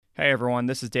Hey everyone,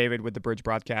 this is David with the Bridge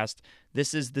Broadcast.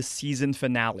 This is the season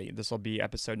finale. This will be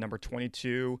episode number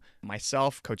 22.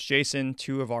 Myself, Coach Jason,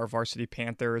 two of our varsity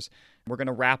Panthers. We're going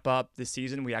to wrap up this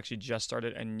season. We actually just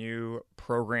started a new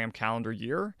program calendar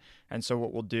year. And so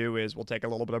what we'll do is we'll take a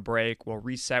little bit of break. We'll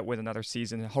reset with another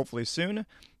season, hopefully soon.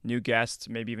 New guests,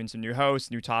 maybe even some new hosts,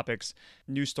 new topics,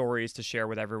 new stories to share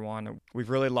with everyone.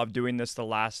 We've really loved doing this the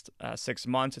last 6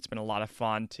 months. It's been a lot of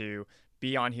fun to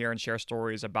be on here and share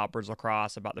stories about Bridge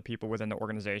Lacrosse, about the people within the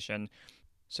organization.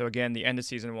 So again, the end of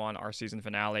season 1, our season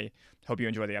finale. Hope you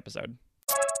enjoy the episode.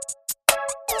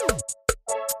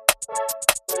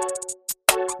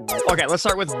 Okay, let's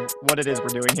start with what it is we're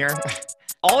doing here.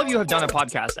 All of you have done a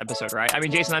podcast episode, right? I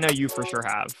mean, Jason, I know you for sure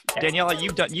have. Daniela,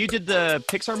 you did the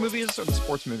Pixar movies or the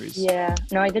sports movies? Yeah,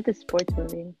 no, I did the sports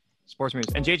movie. Sports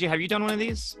movies. And JJ, have you done one of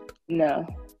these? No.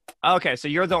 Okay, so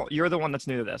you're the one that's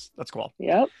new to this. That's cool.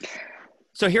 Yep.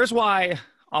 So here's why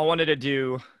I wanted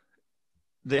to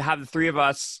have the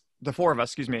four of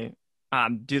us,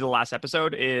 do the last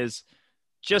episode, is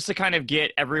just to kind of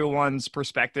get everyone's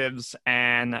perspectives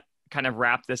and kind of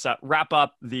wrap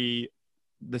up the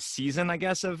season, I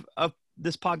guess, of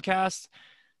this podcast.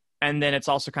 And then it's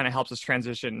also kind of helps us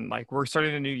transition. Like, we're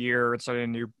starting a new year and starting a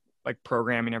new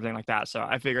program and everything like that. So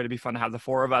I figured it'd be fun to have the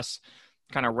four of us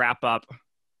kind of wrap up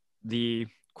the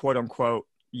quote unquote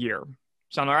year.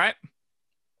 Sound all right?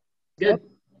 Good.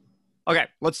 Okay,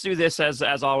 let's do this as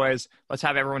always. Let's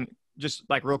have everyone just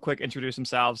real quick introduce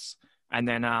themselves, and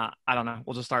then I don't know,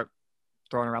 we'll just start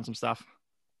throwing around some stuff.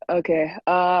 Okay.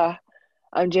 I'm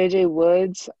JJ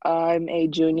Woods. I'm a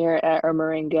junior at Irma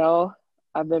Rangel.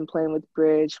 I've been playing with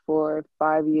Bridge for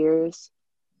 5 years,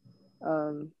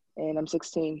 and I'm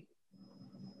 16.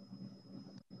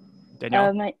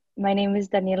 Danielle? My name is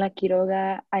Daniela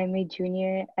Quiroga. I'm a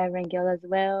junior at Rangel as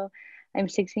well. I'm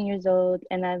 16 years old,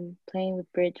 and I'm playing with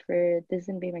Bridge this is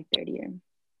going to be my 3rd year.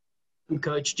 I'm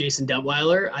Coach Jason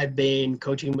Detweiler. I've been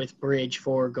coaching with Bridge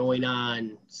for going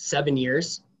on 7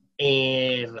 years,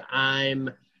 and I'm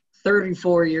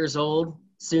 34 years old,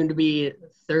 soon to be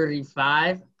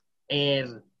 35,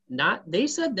 and they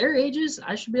said their ages.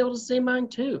 I should be able to say mine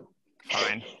too.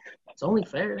 Fine. It's only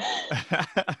fair.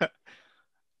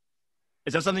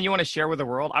 Is that something you want to share with the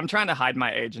world? I'm trying to hide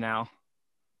my age now.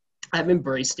 I've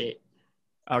embraced it.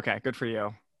 Okay, good for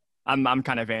you. I'm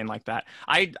kind of vain like that.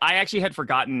 I actually had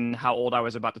forgotten how old I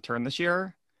was about to turn this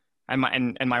year, and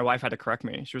my wife had to correct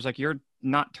me. She was like, "You're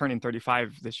not turning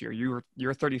 35 this year.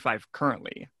 You're 35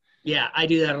 currently." Yeah, I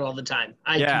do that all the time.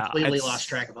 I completely lost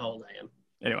track of how old I am.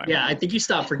 Anyway. Yeah, I think you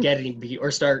stop forgetting or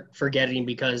start forgetting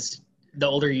because the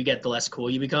older you get, the less cool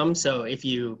you become. So if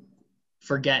you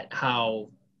forget how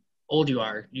old you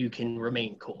are, you can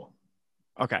remain cool.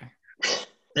 Okay.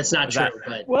 That's not true,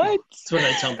 but What? That's what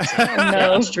I tell myself. No.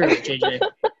 Yeah, it's true, JJ.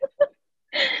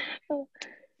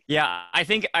 Yeah, I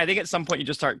think at some point you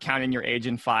just start counting your age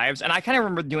in fives. And I kind of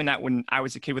remember doing that when I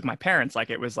was a kid with my parents.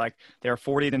 It was they were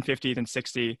 40, then 50, then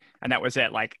 60, and that was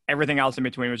it. Everything else in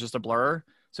between was just a blur.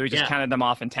 So we just counted them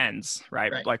off in tens,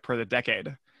 right? Per the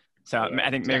decade. So I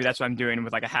think maybe that's what I'm doing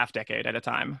with a half decade at a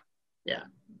time. Yeah.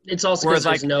 It's also because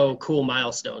there's no cool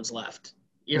milestones left.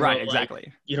 Right,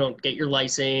 exactly. You don't get your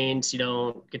license, you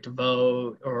don't get to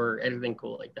vote or anything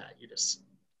cool like that.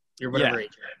 You're whatever age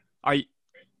you're at.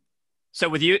 So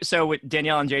with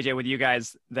Danielle and JJ, with you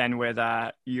guys, then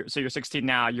you're 16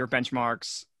 now, your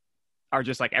benchmarks are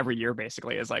just every year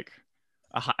basically is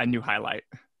a new highlight.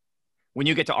 When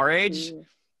you get to our age,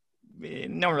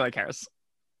 no one really cares.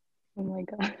 Oh my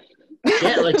gosh.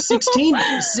 Yeah,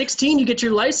 16, you get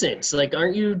your license.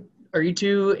 Are you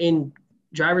two in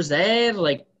driver's ed?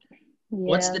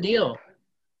 What's the deal?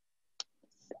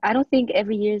 I don't think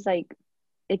every year is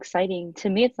exciting. To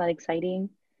me, it's not exciting.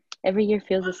 Every year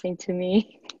feels the same to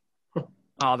me.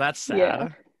 Oh, that's sad. Yeah.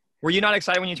 Were you not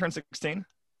excited when you turned 16?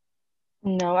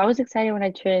 No, I was excited when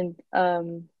I turned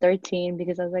 13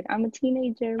 because I was like, I'm a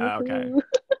teenager. Okay.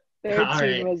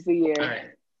 13 was the year. All right.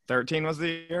 13 was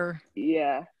the year?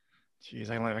 Yeah. Jeez,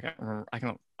 I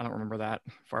don't remember that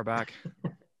far back.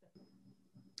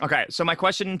 Okay, so my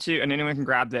question and anyone can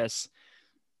grab this.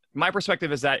 My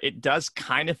perspective is that it does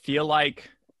kind of feel like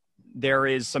there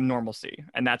is some normalcy,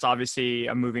 and that's obviously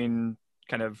a moving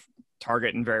kind of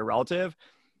target and very relative.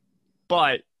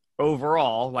 But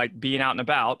overall, being out and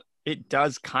about, it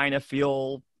does kind of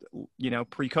feel,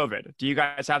 pre-COVID. Do you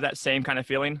guys have that same kind of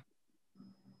feeling?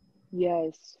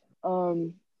 Yes.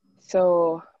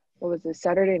 So what was it?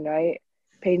 Saturday night,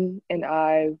 Peyton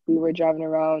and we were driving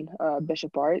around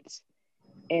Bishop Arts,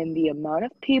 and the amount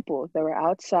of people that were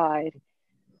outside,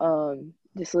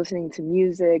 just listening to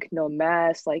music, no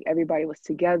mask, everybody was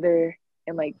together,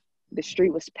 and the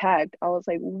street was packed. I was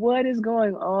like, what is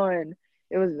going on?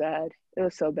 It was bad. It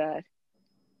was so bad.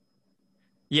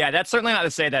 Yeah, that's certainly not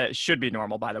to say that it should be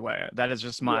normal, by the way. That is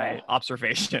just Yeah. my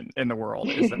observation in the world,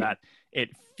 is that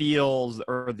it feels,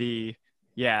 or the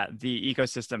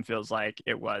ecosystem feels like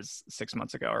it was 6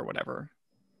 months ago or whatever.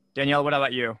 Danielle, what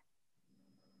about you?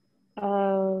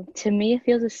 To me, it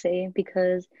feels the same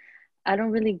because I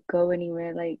don't really go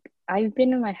anywhere. Like, I've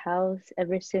been in my house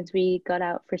ever since we got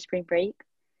out for spring break.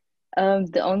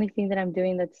 The only thing that I'm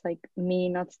doing that's like me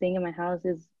not staying in my house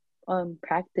is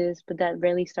practice, but that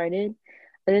rarely started.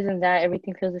 Other than that,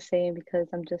 everything feels the same because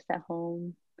I'm just at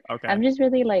home. Okay. I'm just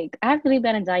really like, I have really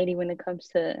bad anxiety when it comes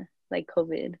to like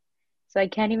COVID. So I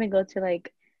can't even go to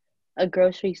like a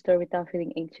grocery store without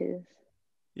feeling anxious.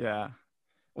 Yeah.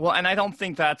 Well, and I don't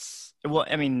think that's, well,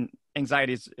 I mean,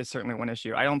 anxiety is certainly one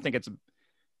issue. I don't think it's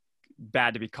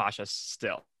bad to be cautious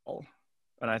still.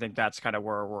 And I think that's kind of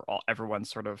where everyone's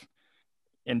sort of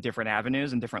in different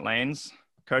avenues and different lanes.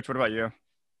 Coach, what about you?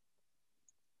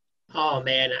 Oh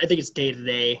man, I think it's day to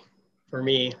day for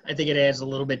me. I think it has a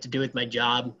little bit to do with my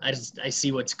job. I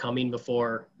see what's coming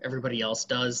before everybody else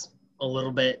does a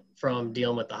little bit from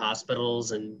dealing with the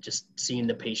hospitals and just seeing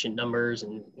the patient numbers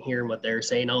and hearing what they're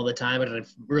saying all the time. And I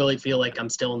really feel like I'm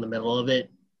still in the middle of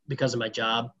it because of my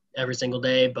job every single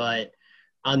day. But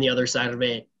on the other side of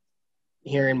it,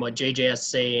 hearing what JJ has to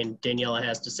say and Daniela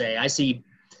has to say, I see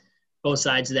both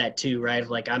sides of that too, right?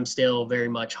 Like I'm still very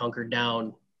much hunkered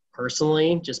down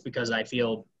personally, just because I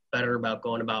feel better about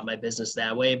going about my business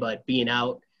that way. But being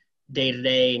out day to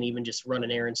day and even just running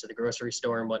errands to the grocery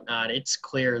store and whatnot, it's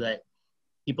clear that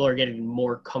people are getting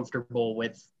more comfortable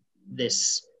with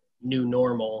this new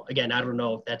normal. Again, I don't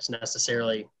know if that's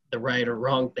necessarily the right or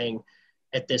wrong thing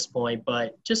at this point,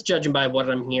 but just judging by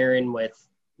what I'm hearing with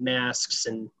masks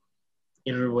and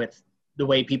with the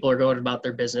way people are going about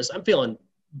their business, I'm feeling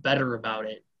better about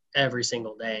it every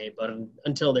single day. But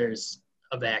until there's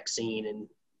a vaccine and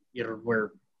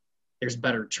where there's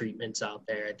better treatments out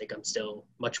there, I think I'm still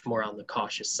much more on the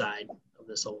cautious side of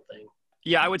this whole thing.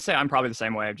 Yeah, I would say I'm probably the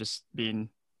same way. Of just being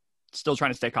still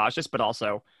trying to stay cautious, but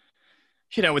also,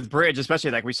 with bridge, especially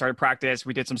like we started practice,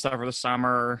 we did some stuff over the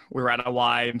summer. We were at a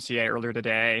YMCA earlier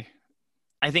today.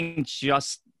 I think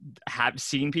just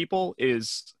seeing people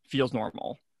feels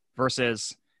normal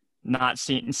versus not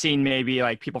seeing maybe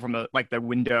like people from the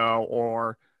window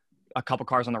or a couple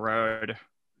cars on the road.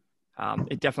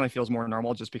 It definitely feels more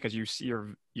normal just because you're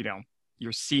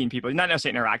seeing people, not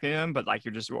necessarily interacting with them, but like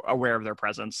you're just aware of their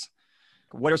presence.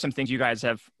 What are some things you guys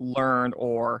have learned,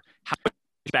 or how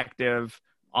perspective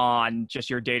on just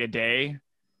your day-to-day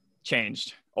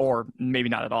changed, or maybe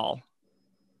not at all?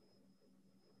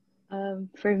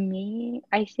 For me,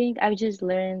 I think I've just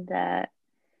learned that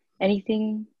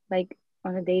anything like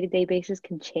on a day-to-day basis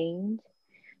can change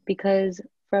because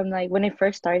from like when it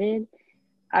first started,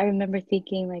 I remember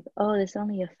thinking like, oh, this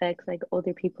only affects like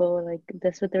older people. Like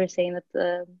that's what they were saying,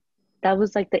 that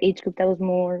was like the age group that was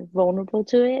more vulnerable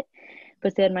to it.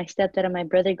 But then my stepdad and my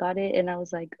brother got it, and I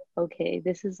was like, okay,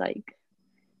 this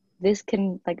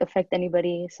can like affect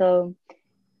anybody. So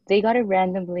they got it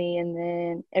randomly, and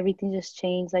then everything just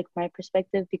changed like my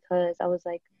perspective because I was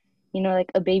like,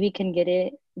 like a baby can get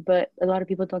it, but a lot of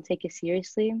people don't take it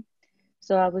seriously.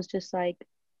 So I was just like,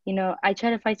 I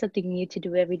try to find something new to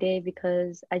do every day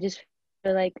because I just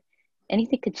feel like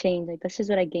anything could change. Like that's just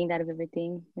what I gained out of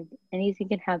everything. Like anything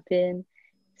can happen,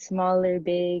 small or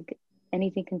big,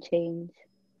 anything can change.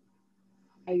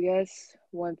 I guess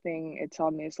one thing it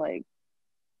taught me is like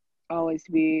always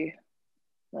be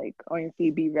like on your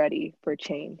feet, be ready for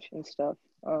change and stuff.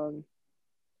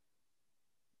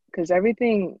 Because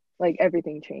everything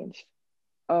changed.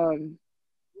 Um,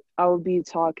 I would be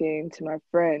talking to my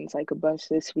friends like a bunch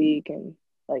this week, and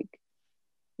like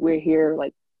we're here,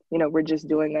 like we're just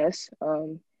doing this.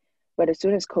 But as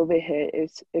soon as COVID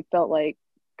hit, it felt like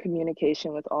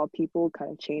communication with all people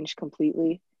kind of changed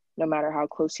completely, no matter how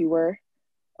close you were,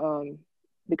 um,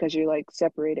 because you're like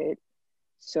separated.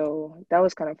 So that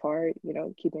was kind of hard,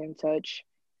 keeping in touch.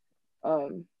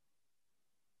 Um,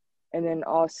 and then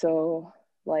also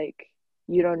like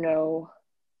you don't know,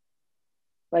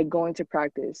 like going to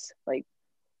practice, like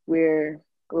we're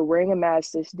wearing a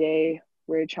mask this day.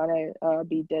 We're trying to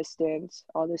be distant,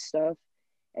 all this stuff,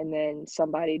 and then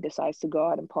somebody decides to go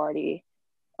out and party,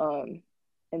 um,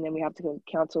 and then we have to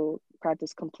cancel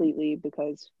practice completely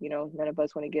because none of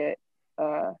us want to get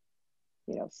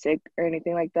sick or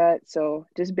anything like that. So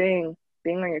just being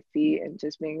on your feet and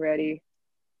just being ready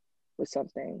was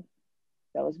something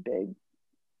that was big,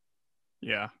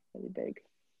 Yeah. really big.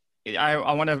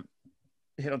 I want to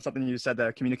hit on something you said,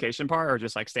 the communication part, or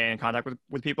just like staying in contact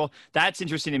with people. That's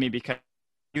interesting to me because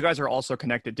you guys are also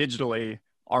connected digitally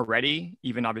already,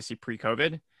 even obviously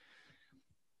pre-COVID.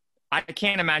 I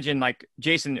can't imagine like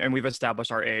Jason, and we've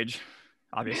established our age,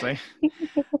 obviously.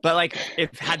 But like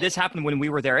if had this happened when we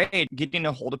were their age, getting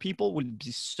a hold of people would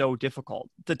be so difficult.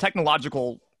 The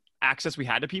technological access we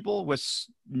had to people was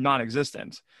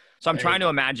non-existent. So I'm trying to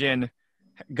imagine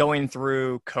going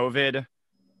through COVID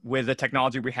with the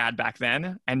technology we had back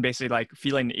then and basically like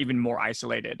feeling even more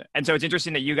isolated. And so it's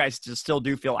interesting that you guys still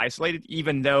do feel isolated,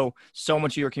 even though so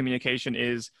much of your communication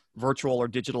is virtual or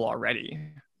digital already.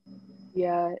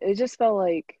 Yeah, it just felt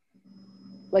like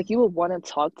you would want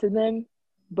to talk to them,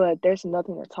 but there's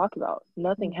nothing to talk about.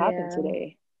 Nothing happened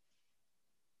today.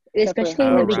 Especially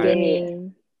in the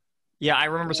beginning. Yeah, I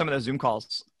remember some of those Zoom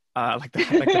calls, like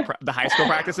the high school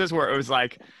practices where it was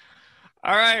like,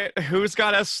 all right, who's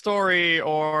got a story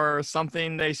or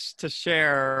something to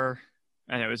share?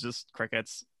 And it was just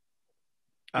crickets.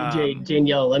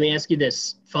 Danielle, let me ask you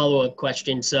this follow-up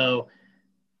question. So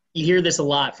you hear this a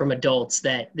lot from adults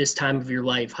that this time of your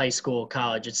life, high school,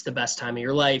 college, it's the best time of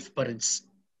your life, but it's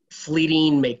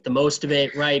fleeting, make the most of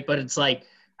it, right? But it's like,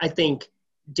 I think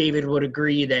David would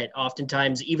agree that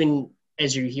oftentimes, even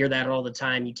as you hear that all the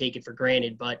time, you take it for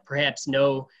granted, but perhaps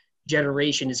no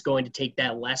generation is going to take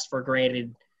that less for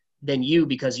granted than you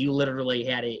because you literally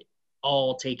had it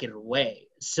all taken away.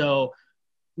 So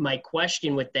my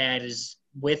question with that is,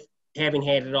 with having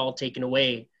had it all taken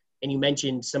away, and you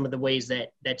mentioned some of the ways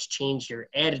that that's changed your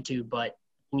attitude, but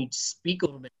can you speak a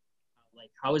little bit about,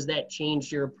 like, how has that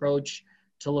changed your approach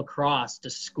to lacrosse, to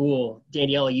school?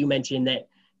 Danielle, you mentioned that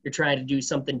you're trying to do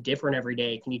something different every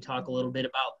day. Can you talk a little bit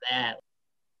about that?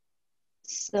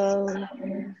 So,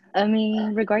 I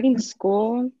mean, regarding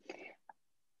school,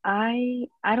 I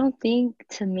don't think,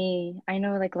 to me, I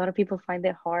know like a lot of people find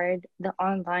it hard. The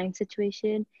online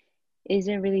situation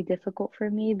isn't really difficult for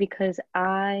me because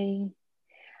I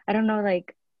don't know,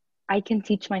 like I can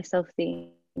teach myself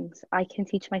things. I can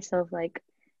teach myself like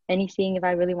anything if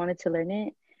I really wanted to learn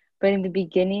it. But in the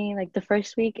beginning, like the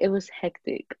first week, it was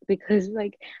hectic because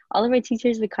like all of our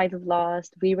teachers were kind of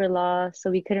lost. We were lost,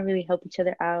 so we couldn't really help each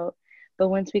other out. But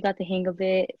once we got the hang of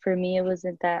it, for me, it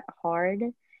wasn't that hard.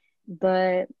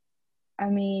 But I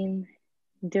mean,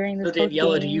 during this whole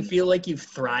Daniela, thing, do you feel like you've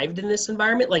thrived in this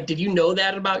environment? Like, did you know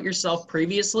that about yourself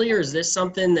previously, or is this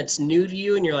something that's new to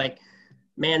you and you're like,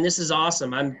 man, this is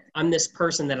awesome. I'm this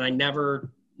person that I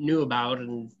never knew about,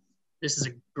 and this is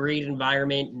a great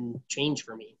environment and change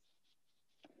for me.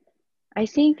 I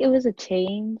think it was a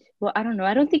change. Well, I don't know.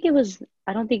 I don't think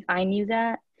I knew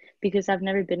that because I've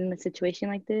never been in a situation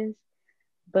like this.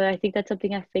 But I think that's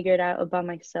something I figured out about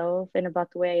myself and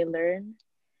about the way I learn.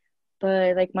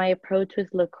 But like my approach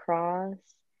with lacrosse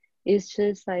is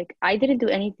just like I didn't do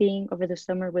anything over the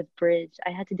summer with bridge. I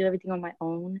had to do everything on my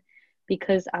own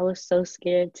because I was so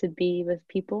scared to be with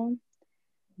people.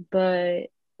 But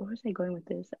where was I going with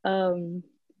this? I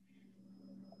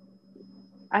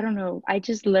don't know. I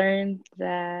just learned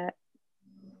that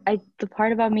the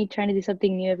part about me trying to do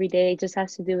something new every day just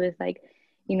has to do with like,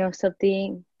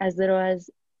 something as little as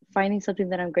finding something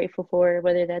that I'm grateful for,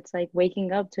 whether that's like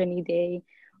waking up to a new day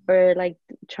or like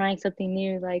trying something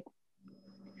new. Like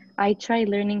I tried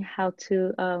learning how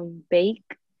to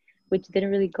bake, which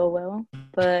didn't really go well,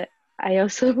 but I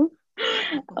also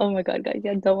oh my god, guys,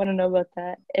 I don't want to know about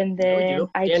that. And then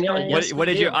I Danielle, tried. yes, What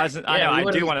did you? I know.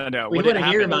 I do want to know. We want to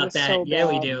hear about that. So yeah,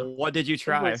 we bad. do. What did you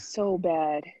try? It was so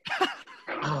bad.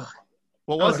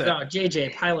 What was it? No,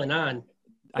 JJ piling on.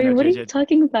 Wait, what are you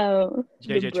talking about?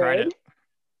 JJ tried it.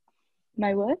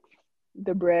 My what?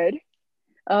 The bread.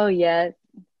 Oh yeah,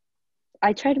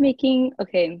 I tried making.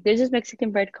 Okay, there's this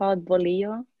Mexican bread called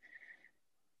bolillo,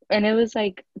 and it was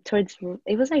like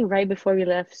right before we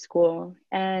left school,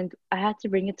 and I had to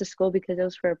bring it to school because it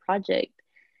was for a project,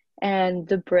 and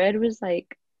the bread was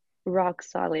like rock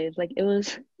solid. Like it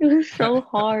was so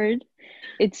hard.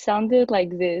 It sounded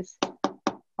like this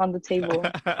on the table.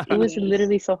 It was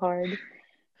literally so hard.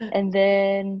 And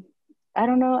then I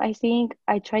don't know, I think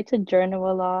I tried to journal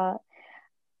a lot.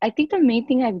 I think the main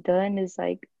thing I've done is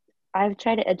like I've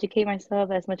tried to educate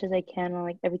myself as much as I can on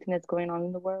like everything that's going on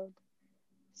in the world.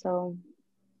 So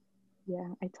yeah,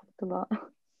 I talked a lot.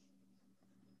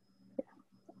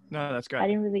 No, that's good. I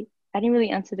didn't really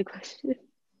answer the question.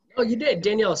 Oh, you did,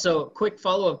 Danielle. So quick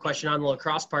follow-up question on the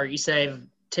lacrosse part. You say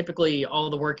typically all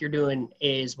the work you're doing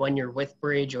is when you're with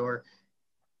Bridge or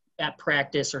at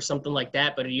practice or something like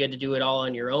that, but you had to do it all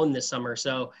on your own this summer.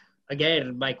 So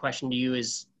again, my question to you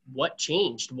is what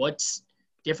changed? What's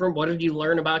different? What did you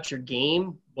learn about your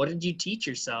game? What did you teach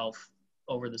yourself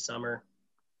over the summer?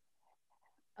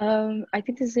 I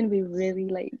think this is gonna be really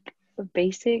like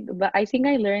basic, but I think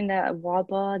I learned that wall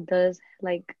ball does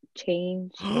like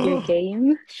change your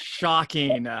game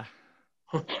Shocking.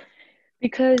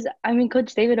 because I mean,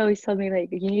 Coach David always told me like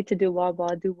you need to do wall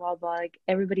ball, do wall ball. Like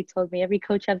everybody told me, every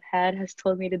coach I've had has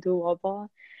told me to do wall ball,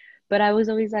 but I was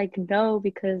always like no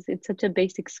because it's such a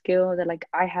basic skill that like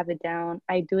I have it down.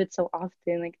 I do it so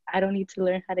often, like I don't need to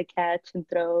learn how to catch and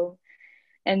throw.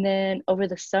 And then over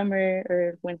the summer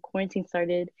or when quarantine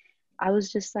started, I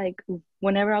was just like,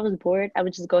 whenever I was bored, I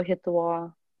would just go hit the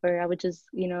wall or I would just,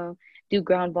 do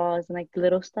ground balls and like the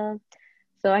little stuff.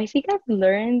 So I think I've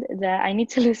learned that I need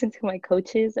to listen to my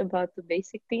coaches about the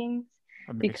basic things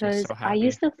That makes me because so happy.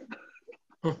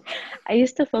 I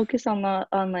used to focus on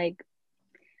like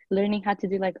learning how to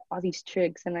do like all these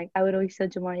tricks and like I would always tell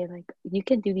Jamari like you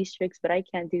can do these tricks but I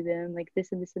can't do them like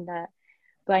this and that,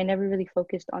 but I never really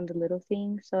focused on the little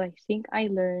things. So I think I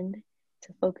learned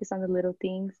to focus on the little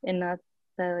things and not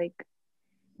the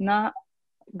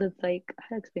like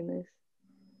how to explain this.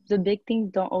 The big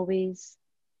things don't always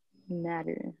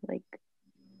matter. Like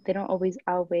they don't always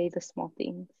outweigh the small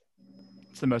things.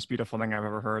 It's the most beautiful thing I've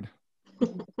ever heard.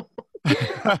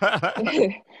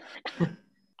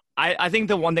 I think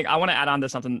the one thing I want to add on to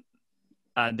something,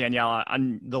 Daniela,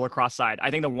 on the lacrosse side,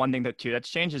 I think the one thing that's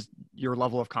changed is your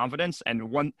level of confidence. And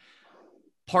one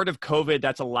part of COVID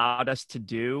that's allowed us to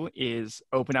do is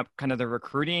open up kind of the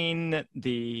recruiting,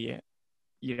 giving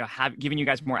you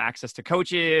guys more access to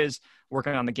coaches,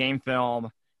 working on the game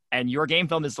film, and your game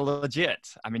film is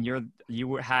legit. I mean,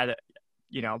 you had,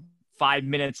 5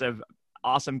 minutes of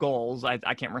awesome goals. I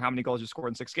can't remember how many goals you scored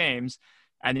in 6 games.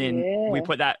 And then we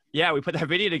put that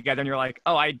video together and you're like,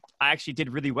 oh, I actually did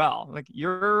really well. Like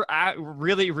you're a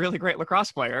really, really great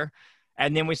lacrosse player.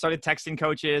 And then we started texting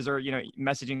coaches or,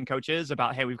 messaging coaches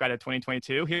about, hey, we've got a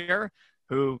 2022 here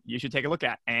who you should take a look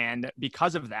at. And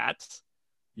because of that,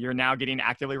 you're now getting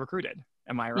actively recruited.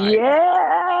 Am I right?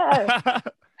 Yeah.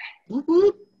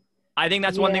 I think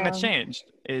that's one thing that's changed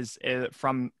is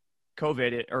from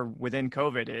COVID or within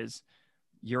COVID is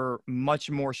you're much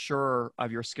more sure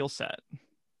of your skill set.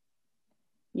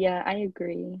 Yeah, I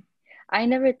agree. I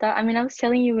never thought, I mean, I was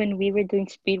telling you when we were doing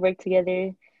speed work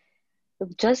together,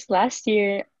 just last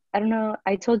year, I don't know,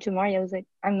 I told Jamari, I was like,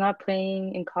 I'm not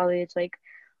playing in college. Like,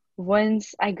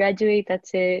 once I graduate,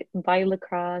 that's it. Bye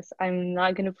lacrosse. I'm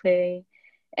not going to play.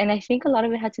 And I think a lot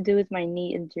of it had to do with my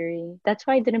knee injury. That's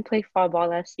why I didn't play fall ball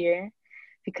last year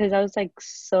because I was like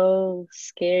so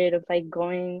scared of like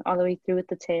going all the way through with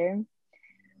the tear.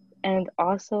 And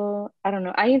also, I don't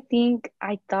know, I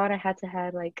thought I had to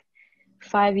have like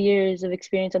 5 years of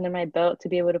experience under my belt to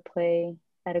be able to play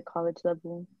at a college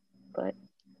level. But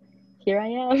here I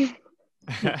am.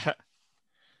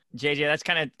 JJ, that's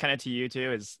kind of to you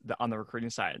too, is on the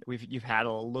recruiting side. You've had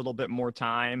a little bit more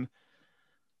time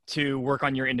to work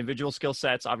on your individual skill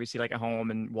sets, obviously like at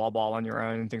home and wall ball on your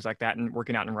own and things like that, and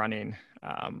working out and running.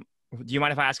 Do you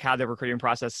mind if I ask how the recruiting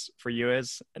process for you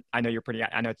is? I know you're pretty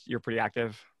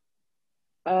active.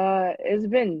 It's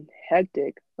been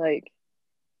hectic. Like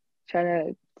trying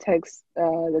to text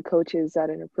the coaches at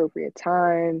an appropriate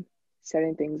time,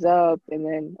 setting things up, and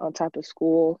then on top of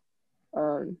school.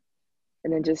 And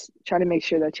then just try to make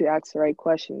sure that you ask the right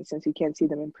questions since you can't see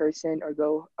them in person or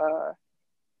go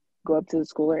up to the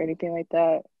school or anything like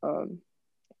that.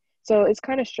 So it's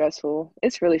kind of stressful.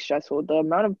 It's really stressful. The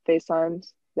amount of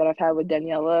FaceTimes that I've had with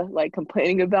Daniela, like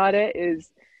complaining about it,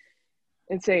 is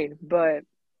insane. But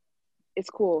it's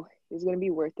cool. It's gonna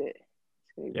be worth it.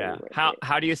 Yeah.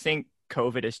 How do you think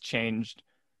COVID has changed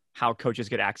how coaches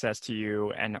get access to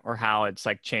you or how it's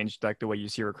like changed like the way you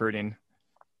see recruiting?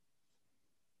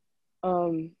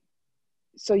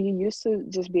 So you used to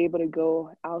just be able to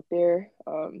go out there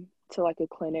to like a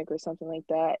clinic or something like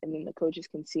that, and then the coaches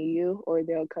can see you or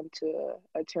they'll come to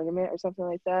a tournament or something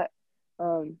like that.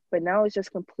 But now it's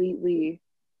just completely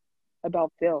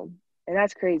about film, and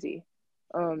that's crazy.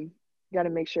 You got to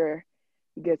make sure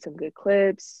you get some good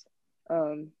clips,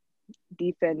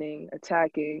 defending,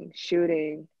 attacking,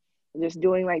 shooting, just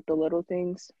doing like the little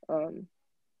things.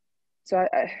 So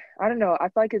I don't know. I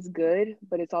feel like it's good,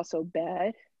 but it's also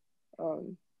bad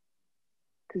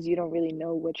because you don't really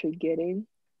know what you're getting.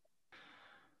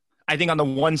 I think on the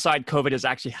one side, COVID has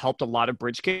actually helped a lot of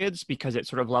bridge kids because it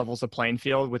sort of levels the playing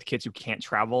field with kids who can't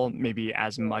travel maybe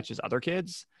as much as other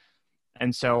kids.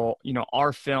 And so,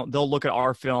 our film, they'll look at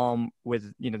our film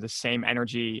with, the same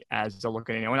energy as they'll look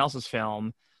at anyone else's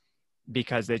film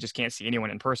because they just can't see anyone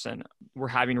in person. We're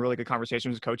having really good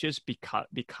conversations with coaches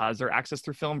because they're access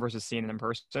through film versus seeing it in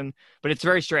person. But it's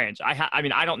very strange. I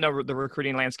mean, I don't know the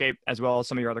recruiting landscape as well as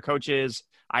some of your other coaches.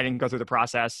 I didn't go through the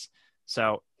process.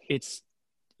 So it's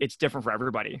it's different for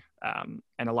everybody. And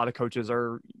a lot of coaches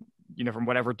are, from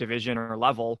whatever division or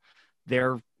level,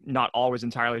 they're not always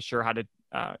entirely sure how to,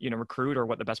 recruit or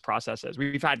what the best process is.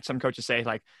 We've had some coaches say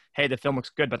like, hey, the film looks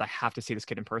good, but I have to see this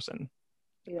kid in person.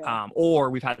 Yeah. Or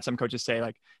we've had some coaches say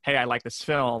like, hey, I like this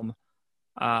film.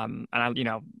 And I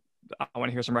want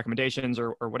to hear some recommendations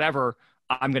or whatever.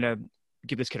 I'm going to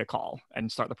give this kid a call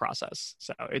and start the process.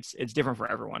 So it's different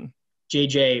for everyone.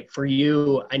 JJ, for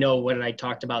you, I know when I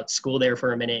talked about school there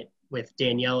for a minute with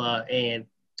Daniela and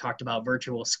talked about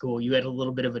virtual school, you had a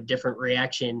little bit of a different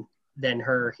reaction than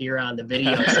her here on the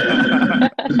video. So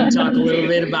can you talk a little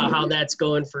bit about how that's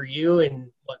going for you and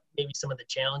what maybe some of the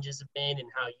challenges have been and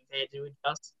how you've had to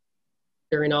adjust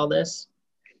during all this?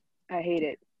 I hate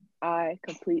it. I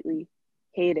completely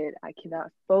hate it. I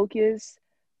cannot focus.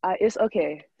 It's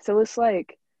okay. So it's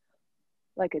like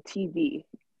a TV,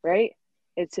 right?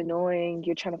 It's annoying.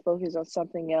 You're trying to focus on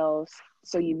something else,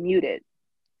 so you mute it.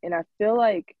 And I feel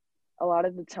like a lot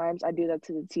of the times I do that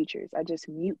to the teachers. I just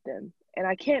mute them. And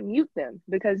I can't mute them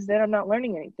because then I'm not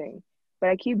learning anything. But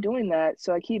I keep doing that,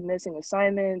 so I keep missing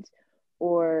assignments,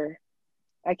 or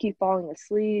I keep falling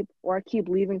asleep, or I keep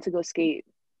leaving to go skate.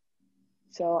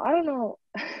 So I don't know.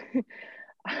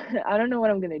 I don't know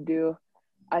what I'm going to do.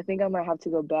 I think I might have to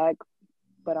go back,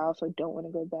 but I also don't want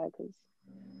to go back because,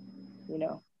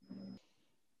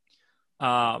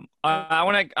 I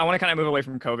want to kind of move away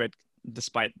from COVID,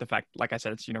 despite the fact, like I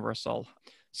said, it's universal.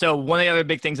 So one of the other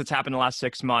big things that's happened in the last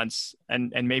 6 months,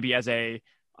 and maybe as a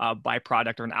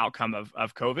byproduct or an outcome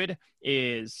of COVID,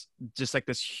 is just like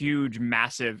this huge,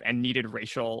 massive, and needed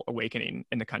racial awakening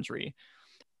in the country.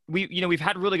 We've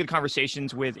had really good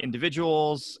conversations with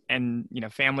individuals and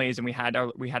families, and we have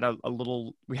a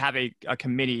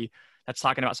committee that's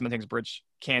talking about some of the things Bridge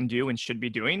can do and should be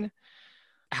doing.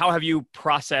 How have you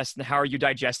processed and how are you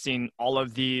digesting all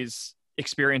of these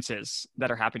experiences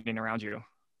that are happening around you?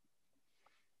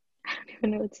 I don't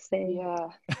even know what to say. Yeah,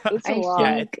 it's a lot.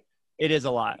 Yeah, it is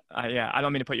a lot. I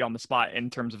don't mean to put you on the spot in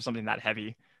terms of something that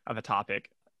heavy of a topic.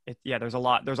 There's a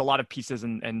lot of pieces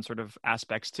and sort of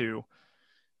aspects to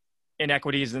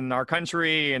inequities in our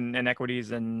country and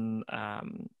inequities in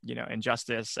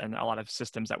injustice and a lot of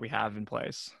systems that we have in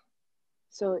place.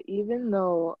 So even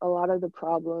though a lot of the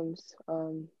problems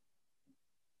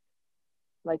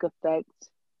affect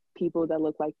people that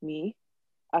look like me,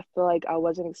 I feel like I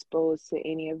wasn't exposed to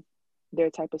any of their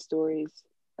type of stories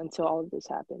until all of this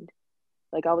happened.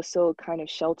 Like I was still kind of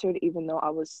sheltered, even though I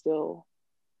was still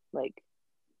like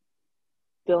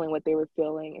feeling what they were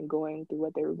feeling and going through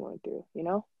what they were going through,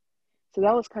 So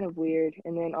that was kind of weird.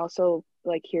 And then also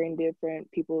like hearing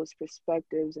different people's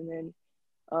perspectives, and then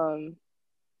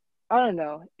I don't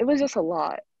know. It was just a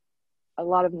lot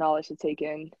of knowledge to take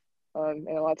in, and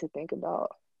a lot to think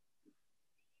about.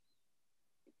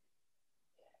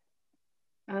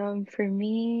 For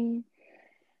me,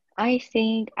 I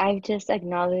think I've just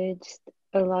acknowledged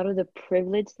a lot of the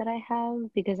privilege that I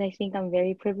have because I think I'm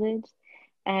very privileged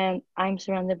and I'm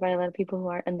surrounded by a lot of people who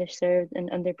are underserved and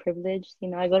underprivileged.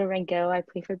 I go to Rangel, I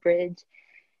play for Bridge,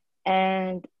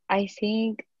 and I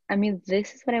think,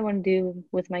 this is what I want to do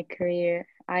with my career.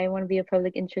 I want to be a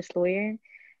public interest lawyer,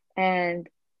 and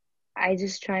I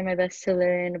just try my best to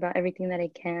learn about everything that I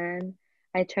can.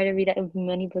 I try to read as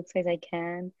many books as I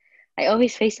can. I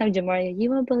always FaceTime Jamaria, you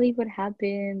won't believe what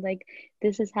happened. Like,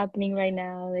 this is happening right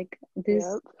now. Like, this,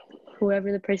 Yep.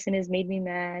 whoever the person is made me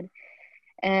mad.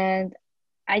 And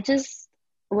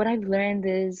what I've learned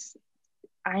is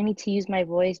I need to use my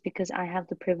voice because I have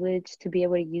the privilege to be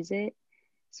able to use it.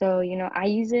 So, I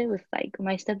use it with like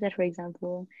my stepdad, for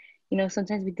example.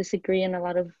 Sometimes we disagree on a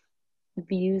lot of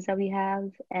views that we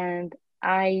have, and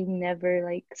I never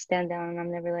like stand down.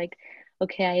 I'm never like,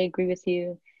 okay, I agree with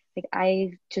you. Like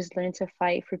I just learned to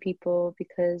fight for people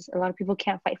because a lot of people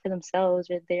can't fight for themselves,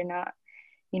 or they're not,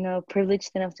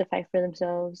 privileged enough to fight for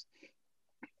themselves.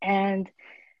 And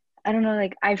I don't know,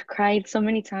 like I've cried so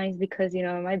many times because,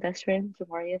 my best friend,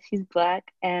 Jamaria, she's Black,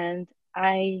 and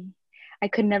I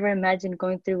could never imagine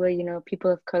going through what,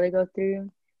 people of color go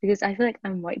through, because I feel like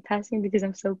I'm white passing because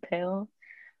I'm so pale.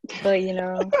 But,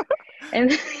 and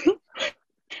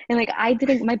and like I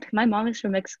didn't, my mom is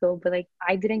from Mexico, but like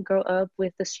I didn't grow up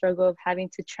with the struggle of having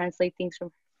to translate things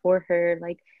for her,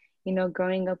 like,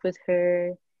 growing up with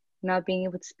her not being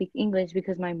able to speak English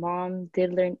because my mom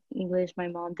did learn English. My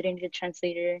mom didn't need a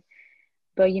translator.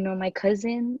 But, my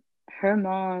cousin, her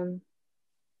mom,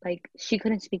 like, she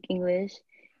couldn't speak English.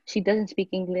 She doesn't speak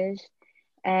English.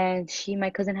 And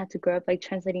my cousin had to grow up, like,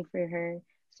 translating for her.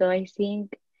 So I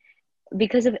think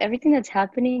because of everything that's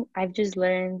happening, I've just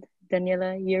learned,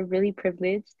 Daniela, you're really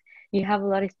privileged. You have a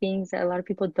lot of things that a lot of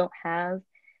people don't have.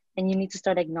 and you need to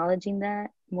start acknowledging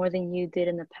that more than you did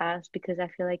in the past, because I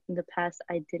feel like in the past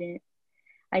I didn't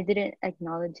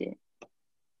acknowledge it.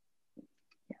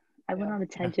 I went on a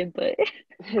tangent, but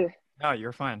No,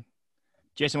 you're fine.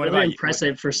 Jason, what Really about you?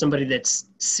 impressive for somebody that's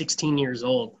 16 years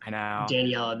old. I know.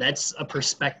 Daniela, that's a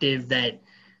perspective that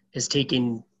has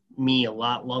taken me a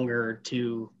lot longer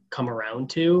to come around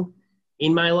to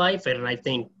in my life. And I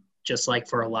think just like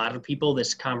for a lot of people,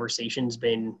 this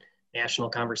national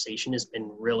conversation has been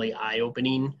really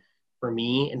eye-opening for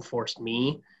me and forced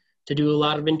me to do a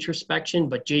lot of introspection.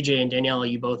 But JJ and Daniela,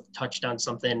 you both touched on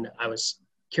something I was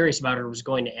curious about or was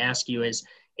going to ask you is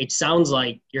it sounds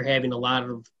like you're having a lot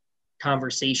of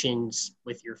conversations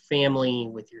with your family,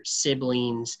 with your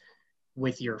siblings,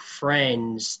 with your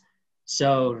friends.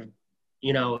 So,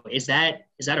 is that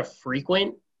a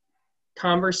frequent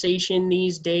conversation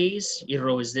these days?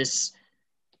 Is this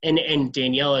and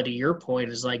Daniela, to your point,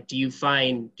 is like, do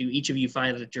each of you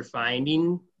find that you're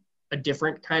finding a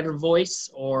different kind of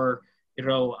voice or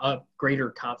a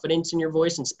greater confidence in your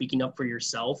voice and speaking up for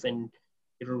yourself and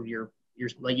your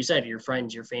like you said, your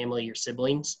friends, your family, your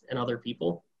siblings, and other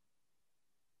people?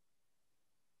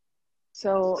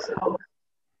 So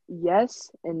yes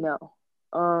and no.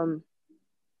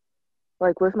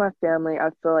 Like with my family, I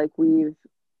feel like we've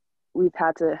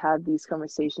had to have these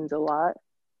conversations a lot.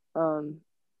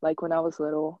 Like when I was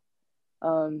little,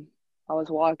 I was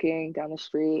walking down the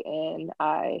street and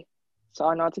I saw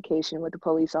an altercation with a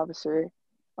police officer,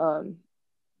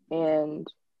 and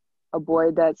a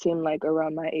boy that seemed like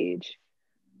around my age.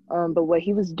 But what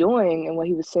he was doing and what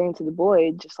he was saying to the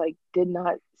boy just like did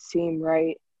not seem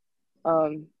right.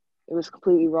 It was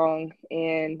completely wrong,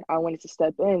 and I wanted to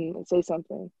step in and say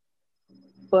something,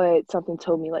 but something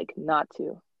told me like not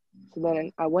to. So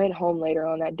then I went home later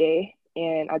on that day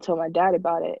and I told my dad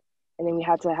about it, and then we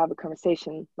had to have a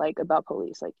conversation like about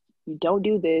police, like you don't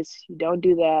do this, you don't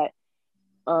do that.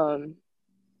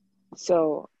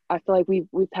 So I feel like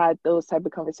we've had those type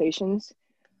of conversations,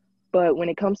 but when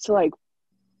it comes to like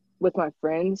with my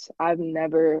friends, we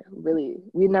never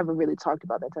really talked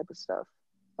about that type of stuff.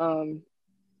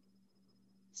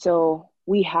 So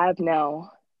we have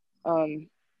now, and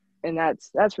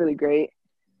that's really great.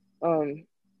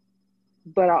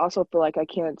 But I also feel like I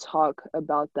can't talk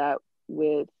about that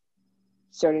with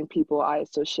certain people I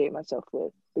associate myself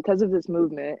with because of this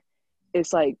movement.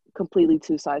 It's like completely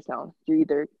two sides now. You're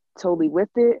either totally with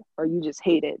it or you just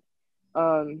hate it.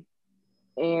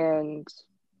 And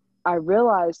I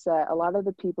realized that a lot of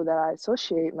the people that I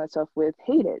associate myself with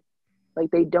hate it. Like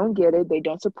they don't get it, they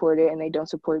don't support it, and they don't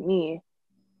support me.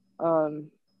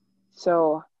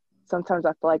 So sometimes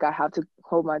I feel like I have to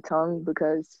hold my tongue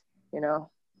because,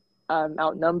 I'm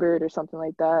outnumbered or something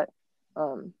like that.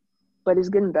 But it's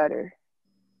getting better.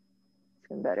 It's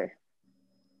getting better.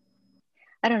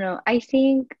 I don't know. I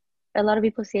think a lot of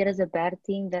people see it as a bad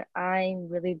thing that I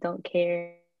really don't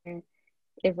care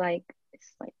if like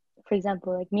it's like, for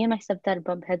example, like me and my stepdad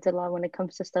bump heads a lot when it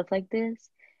comes to stuff like this,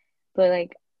 but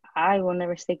like I will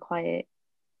never stay quiet.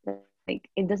 Like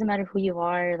it doesn't matter who you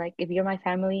are, like if you're my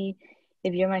family,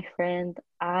 if you're my friend,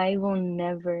 I will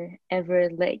never ever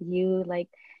let you like,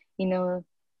 you know,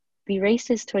 be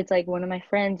racist towards like one of my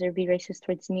friends or be racist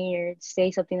towards me or say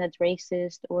something that's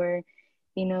racist or,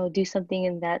 do something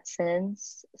in that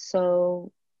sense.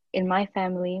 So in my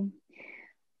family,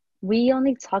 we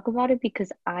only talk about it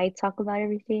because I talk about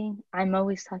everything. I'm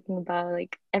always talking about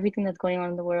like everything that's going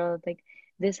on in the world. Like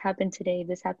this happened today,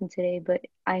 this happened today. But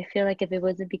I feel like if it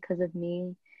wasn't because of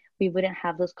me, we wouldn't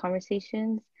have those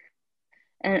conversations.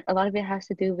 And a lot of it has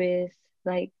to do with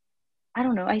like, I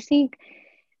don't know. I think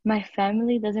my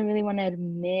family doesn't really want to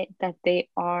admit that they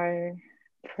are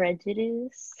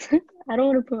prejudiced. I don't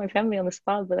want to put my family on the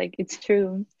spot, but like it's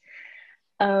true.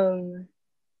 Um,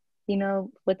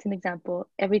 what's an example?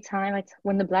 Every time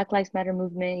when the Black Lives Matter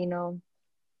movement,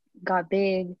 got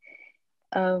big,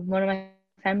 one of my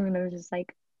family members is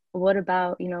like, what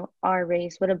about, our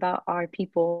race? What about our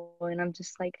people? And I'm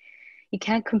just like, you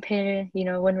can't compare,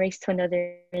 one race to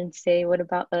another and say, what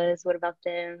about us? What about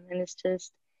them? And it's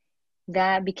just,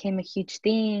 that became a huge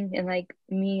thing. And like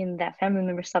me and that family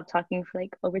member stopped talking for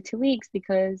like over 2 weeks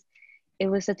because it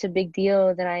was such a big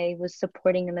deal that I was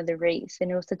supporting another race.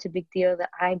 And it was such a big deal that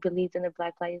I believed in the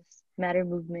Black Lives Matter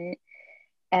movement.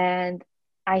 And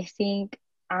I think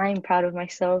I'm proud of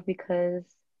myself because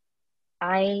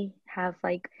I have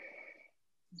like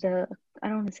I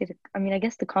don't want to say I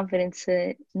guess the confidence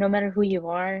that no matter who you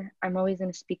are, I'm always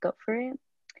going to speak up for it.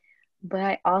 But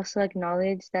I also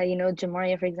acknowledge that,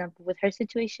 Jamaria, for example, with her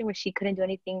situation where she couldn't do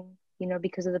anything,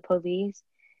 because of the police,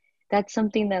 that's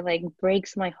something that like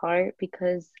breaks my heart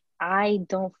because I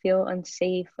don't feel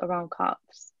unsafe around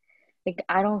cops. Like,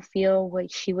 I don't feel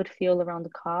what she would feel around the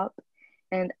cop.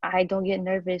 And I don't get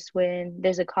nervous when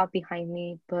there's a cop behind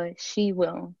me, but she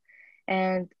will.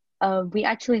 And we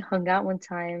actually hung out one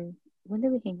time. When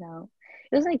did we hang out?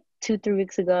 It was like 2, 3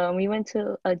 weeks ago. And we went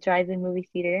to a drive-in movie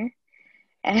theater.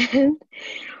 And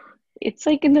it's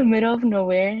like in the middle of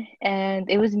nowhere. And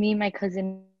it was me, my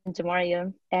cousin,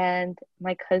 Jamaria. And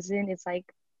my cousin is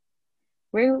like,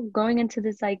 we're going into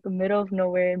this like middle of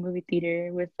nowhere movie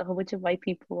theater with a whole bunch of white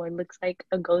people. It looks like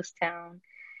a ghost town.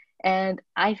 And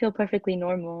I feel perfectly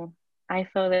normal. I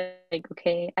felt like,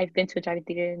 okay, I've been to a drive-in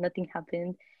theater, nothing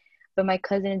happened. But my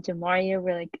cousin and Jamaria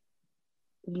were like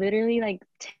literally like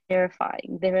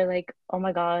terrifying. They were like, oh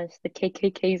my gosh, the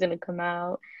KKK is gonna come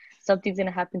out. Something's gonna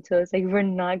happen to us. Like, we're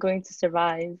not going to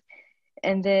survive.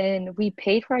 And then we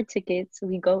paid for our tickets.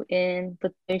 We go in,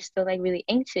 but they're still like really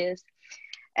anxious.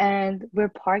 And we're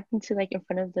parked into like in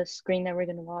front of the screen that we're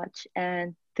gonna watch.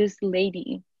 And this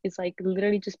lady is like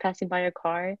literally just passing by our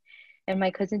car. And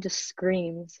my cousin just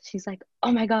screams. She's like,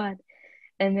 oh my God.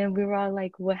 And then we were all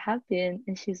like, what happened?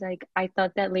 And she's like, I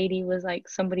thought that lady was like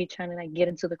somebody trying to like get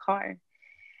into the car.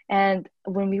 And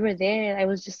when we were there, I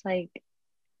was just like,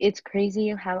 it's crazy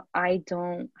how I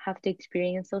don't have to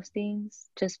experience those things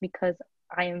just because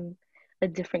I am a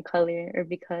different color, or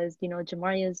because, you know,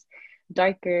 Jamaria's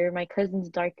darker, my cousin's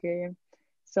darker.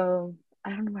 So I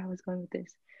don't know where I was going with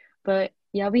this. But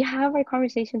yeah, we have our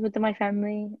conversations within my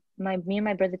family. Me and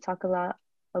my brother talk a lot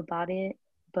about it.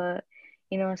 But,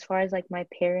 you know, as far as like my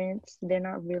parents, they're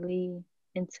not really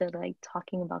into like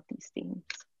talking about these things.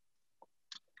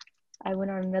 I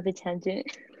went on another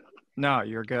tangent. No,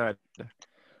 you're good.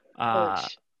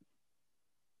 Coach.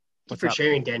 Thank you for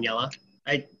sharing, Daniela.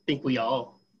 I think we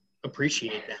all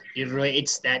appreciate that.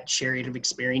 It's that sharing of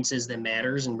experiences that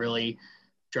matters and really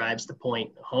drives the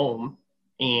point home.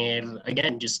 And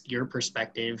again, just your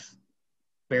perspective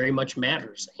very much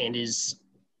matters and is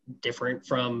different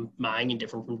from mine and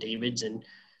different from David's and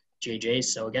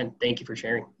JJ's. So again, thank you for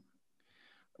sharing.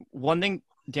 One thing,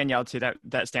 Danielle, too,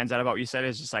 that stands out about what you said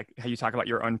is just like how you talk about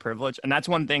your own privilege. And that's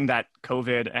one thing that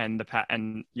COVID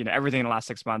and you know, everything in the last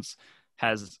 6 months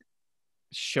has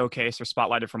showcased or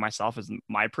spotlighted for myself is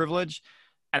my privilege.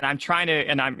 And I'm trying to,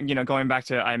 and I'm, you know, going back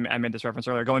to, I made this reference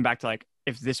earlier, going back to like,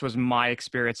 if this was my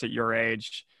experience at your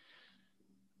age,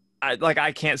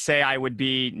 I can't say I would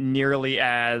be nearly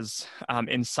as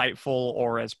insightful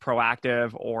or as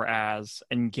proactive or as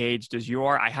engaged as you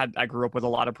are. I grew up with a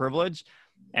lot of privilege,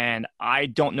 and I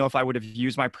don't know if I would have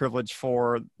used my privilege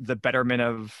for the betterment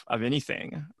of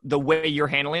anything. The way you're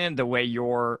handling it, the way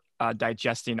you're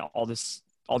digesting all these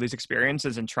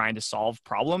experiences and trying to solve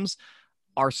problems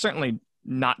are certainly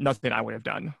nothing I would have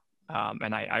done.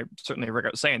 And I certainly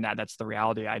regret saying that. That's the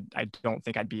reality. I don't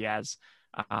think I'd be as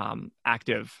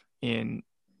active in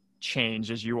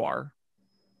change as you are.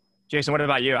 Jason, what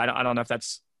about you? I don't know if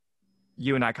that's,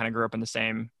 you and I kind of grew up in a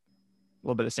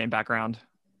little bit of the same background.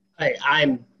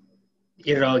 I'm,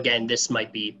 you know, again, this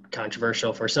might be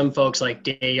controversial for some folks. Like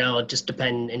Danielle, it just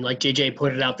depend. And like JJ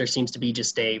put it out, there seems to be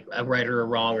just a right or a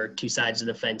wrong or two sides of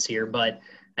the fence here. But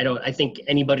I think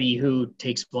anybody who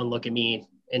takes one look at me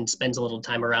and spends a little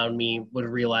time around me would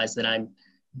realize that I'm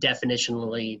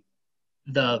definitionally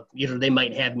they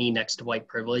might have me next to white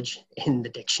privilege in the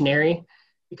dictionary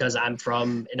because I'm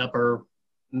from an upper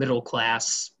middle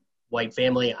class white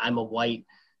family. I'm a white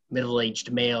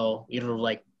middle-aged male,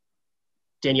 like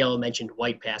Daniela mentioned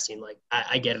white passing. Like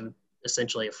I get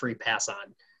essentially a free pass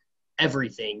on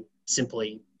everything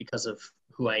simply because of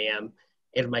who I am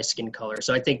and my skin color.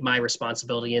 So I think my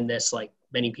responsibility in this, like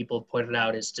many people have pointed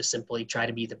out, is to simply try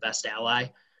to be the best ally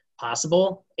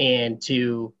possible and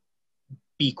to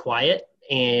be quiet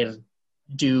and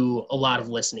do a lot of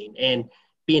listening and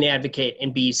be an advocate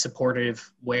and be supportive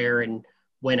where and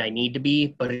when I need to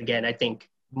be. But again, I think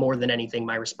more than anything,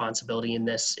 my responsibility in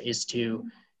this is to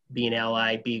be an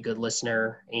ally, be a good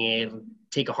listener, and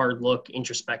take a hard look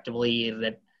introspectively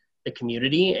at the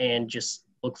community and just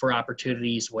look for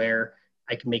opportunities where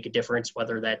I can make a difference,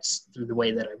 whether that's through the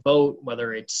way that I vote,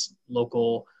 whether it's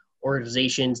local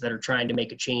organizations that are trying to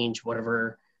make a change,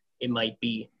 whatever it might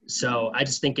be. So I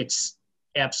just think it's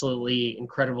absolutely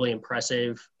incredibly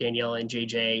impressive, Danielle and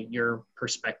JJ, your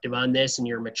perspective on this and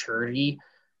your maturity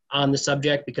on the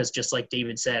subject, because just like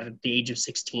David said, at the age of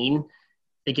 16,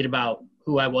 thinking about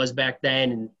who I was back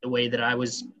then and the way that I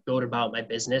was going about my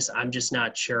business, I'm just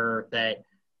not sure that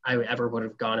I ever would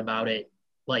have gone about it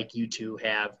like you two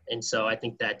have. And so I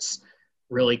think that's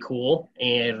really cool.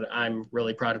 And I'm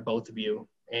really proud of both of you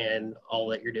and all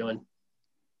that you're doing.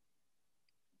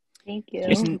 Thank you.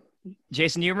 Jason,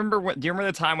 Jason, do you remember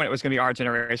the time when it was going to be our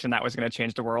generation that was going to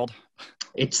change the world?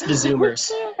 It's the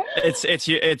Zoomers. It's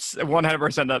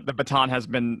 100% that the baton has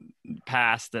been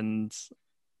passed and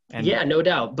Yeah, no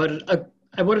doubt. But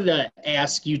I wanted to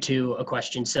ask you two a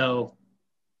question. So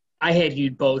I had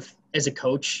you both as a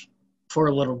coach for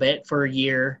a little bit, for a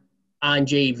year on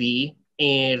JV.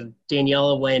 And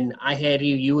Daniela, when I had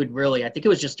you, you would really, I think it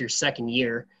was just your second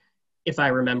year, if I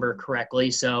remember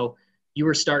correctly. So you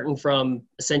were starting from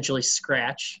essentially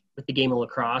scratch with the game of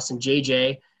lacrosse. And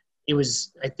JJ, it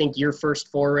was, I think, your first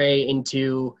foray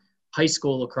into high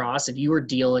school lacrosse, and you were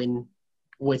dealing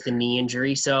with a knee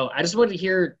injury. So I just wanted to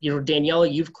hear,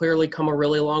 Daniela, you've clearly come a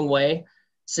really long way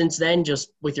since then,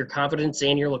 just with your confidence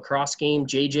and your lacrosse game.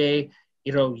 JJ,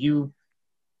 you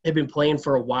have been playing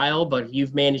for a while, but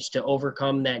you've managed to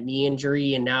overcome that knee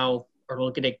injury and now are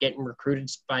looking at getting recruited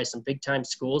by some big time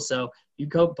schools. So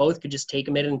both could just take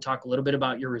a minute and talk a little bit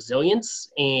about your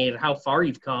resilience and how far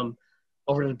you've come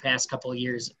over the past couple of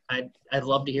years. I'd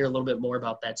love to hear a little bit more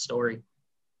about that story.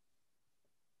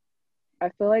 I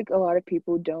feel like a lot of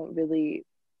people don't really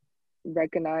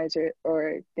recognize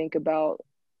or think about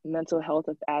mental health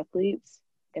of athletes.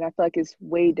 And I feel like it's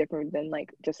way different than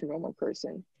like just a normal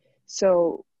person.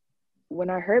 So when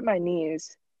I hurt my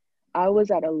knees, I was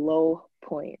at a low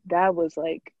point. That was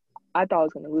like, I thought I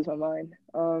was going to lose my mind.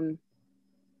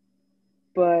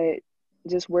 But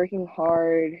just working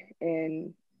hard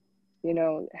and,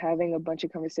 having a bunch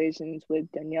of conversations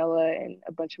with Daniela and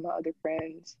a bunch of my other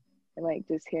friends and like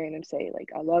just hearing them say like,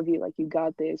 I love you, like you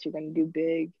got this, you're going to do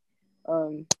big.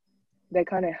 That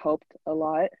kind of helped a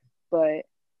lot, but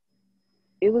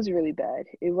it was really bad.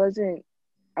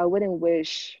 I wouldn't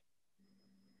wish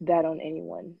that on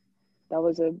anyone. That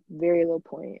was a very low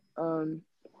point. And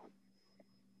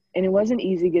it wasn't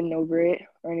easy getting over it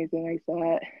or anything like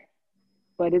that,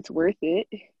 but it's worth it.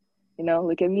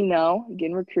 Look at me now,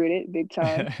 getting recruited big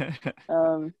time.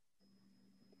 So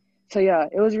yeah,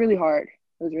 it was really hard.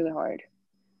 It was really hard,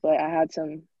 but I had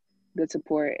some good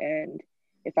support. And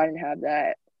if I didn't have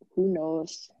that, who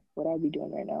knows what I'd be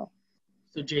doing right now.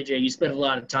 So JJ, you spent a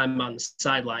lot of time on the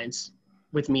sidelines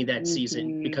with me that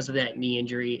season because of that knee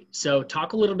injury. So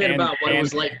talk a little bit about what it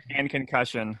was like. And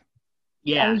concussion.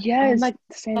 Yeah. Oh, yes. Oh my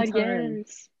same God, time.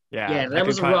 yes. Yeah, that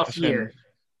was a rough year.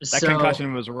 That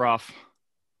concussion was rough.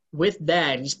 With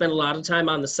that, you spent a lot of time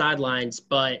on the sidelines,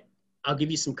 but I'll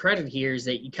give you some credit here is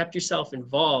that you kept yourself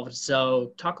involved.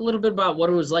 So talk a little bit about what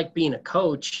it was like being a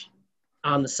coach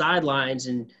on the sidelines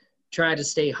and try to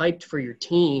stay hyped for your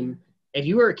team. And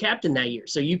you were a captain that year,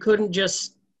 so you couldn't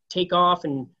just take off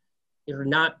and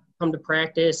not come to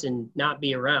practice and not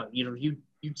be around. You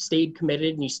stayed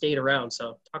committed and you stayed around.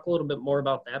 So talk a little bit more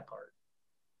about that part.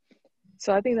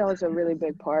 So I think that was a really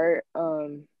big part.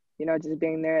 Just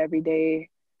being there every day,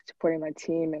 supporting my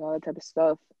team and all that type of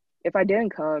stuff. If I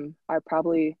didn't come, I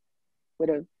probably would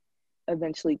have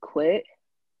eventually quit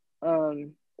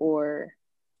or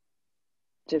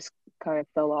just kind of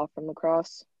fell off from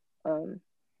lacrosse.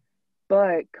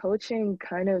 But coaching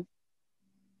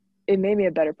it made me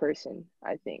a better person,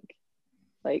 I think.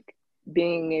 Like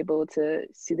being able to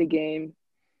see the game,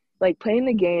 like playing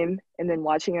the game and then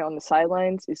watching it on the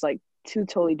sidelines is like two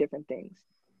totally different things.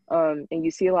 And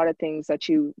you see a lot of things that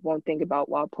you won't think about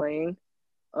while playing.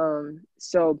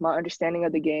 So my understanding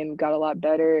of the game got a lot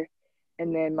better.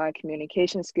 And then my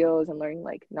communication skills and learning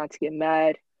like not to get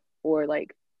mad or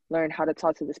like learn how to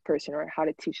talk to this person or how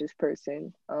to teach this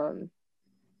person.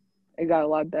 It got a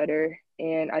lot better.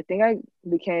 And I think I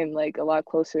became like a lot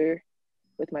closer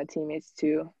with my teammates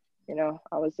too.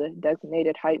 I was a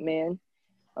designated hype man.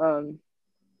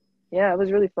 Yeah, it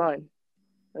was really fun.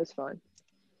 It was fun.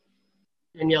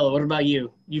 Daniela, what about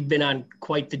you? You've been on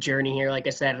quite the journey here. Like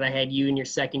I said, I had you in your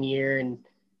second year, and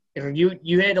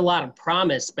you had a lot of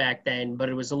promise back then, but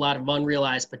it was a lot of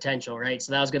unrealized potential, right?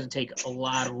 So that was going to take a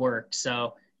lot of work.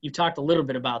 So you've talked a little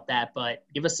bit about that, but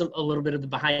give us a little bit of the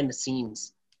behind the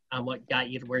scenes on what got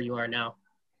you to where you are now.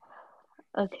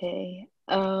 Okay.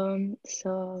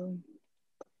 So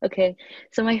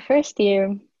my first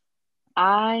year,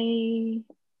 I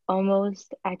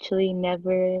almost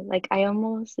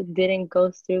didn't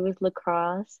go through with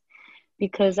lacrosse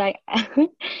because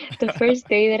the first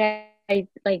day that I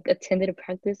like attended a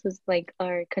practice was like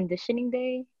our conditioning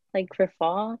day, like for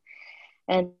fall,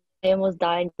 and I almost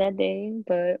died that day,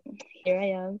 but here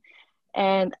I am.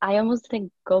 And I almost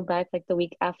didn't go back like the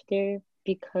week after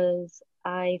because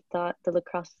I thought the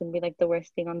lacrosse was gonna be like the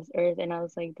worst thing on this earth. And I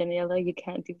was like, Daniela, you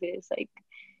can't do this. Like,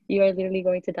 you are literally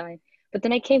going to die. But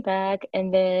then I came back,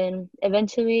 and then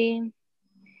eventually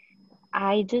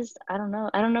I don't know.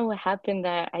 I don't know what happened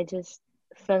that I just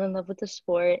fell in love with the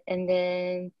sport. And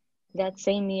then that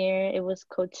same year, it was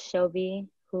Coach Shelby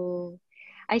who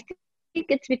I think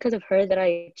it's because of her that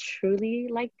I truly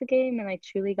liked the game and I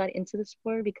truly got into the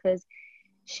sport because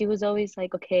she was always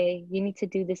like, okay, you need to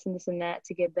do this and this and that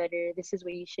to get better. This is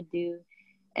what you should do.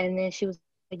 And then she was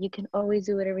like, you can always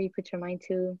do whatever you put your mind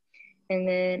to. And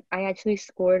then I actually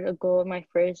scored a goal in my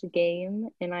first game.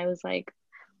 And I was like,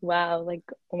 wow, like,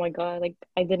 oh my God, like,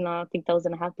 I did not think that was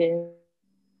going to happen.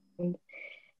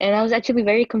 And I was actually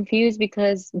very confused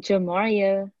because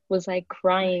Jamaria was like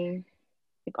crying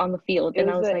like on the field. It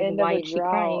And I was was the like, end of why a is she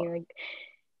drought. crying? Like,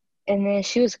 and then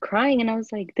she was crying, and I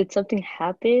was like, did something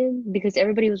happen? Because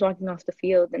everybody was walking off the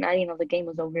field, and I didn't know the game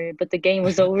was over, but the game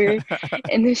was over.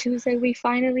 And then she was like, we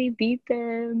finally beat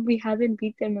them. We haven't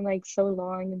beat them in like so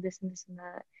long, and this and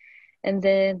that. And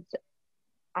then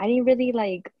I didn't really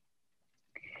like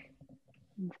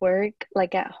work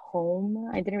like at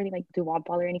home. I didn't really like do wall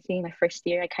ball or anything my first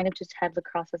year. I kind of just had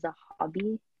lacrosse as a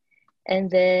hobby. And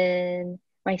then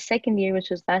my second year, which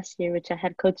was last year, which I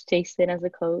had Coach Jason as a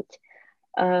coach.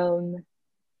 Um,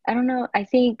 I don't know. I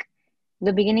think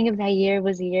the beginning of that year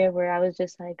was a year where I was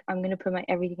just like, I'm gonna put my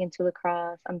everything into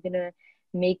lacrosse. I'm gonna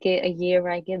make it a year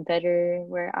where I get better,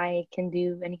 where I can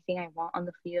do anything I want on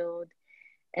the field.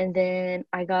 And then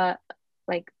I got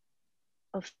like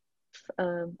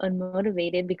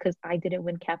unmotivated because I didn't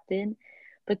win captain.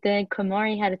 But then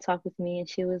Kamari had a talk with me, and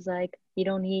she was like, "You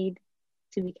don't need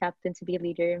to be captain to be a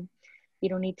leader. You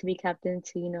don't need to be captain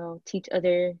to, teach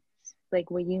others like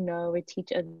what you know or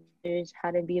teach others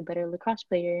how to be a better lacrosse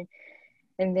player."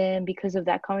 And then because of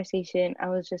that conversation, I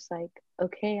was just like,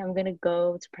 okay, I'm gonna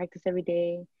go to practice every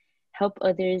day, help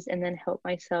others, and then help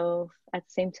myself at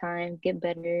the same time, get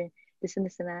better, this and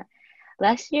that.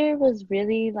 Last year was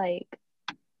really like,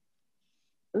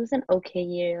 it was an okay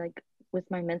year, like with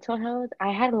my mental health.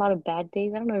 I had a lot of bad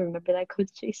days. I don't know if you remember that, Coach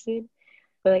Jason,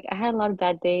 but like I had a lot of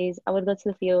bad days. I would go to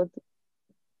the field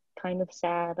kind of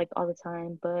sad, like all the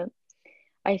time. But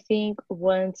I think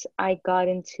once I got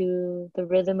into the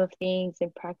rhythm of things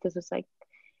and practice was like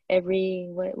every,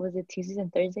 what was it, Tuesdays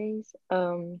and Thursdays,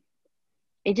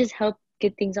 it just helped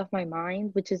get things off my mind,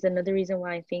 which is another reason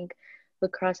why I think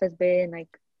lacrosse has been like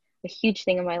a huge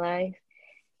thing in my life.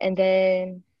 And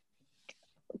then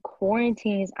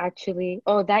quarantine is actually,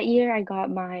 oh, that year I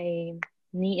got my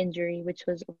knee injury, which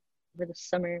was over the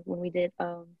summer when we did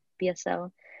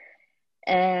BSL.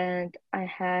 And I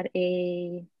had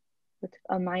a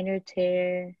minor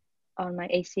tear on my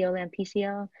ACL and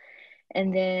PCL.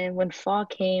 And then when fall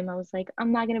came, I was like,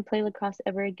 I'm not gonna play lacrosse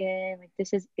ever again. Like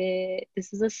this is it.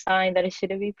 This is a sign that I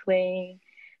shouldn't be playing.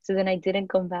 So then I didn't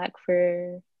come back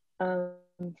for um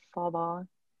fall ball.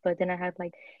 But then I had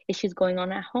like issues going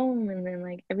on at home, and then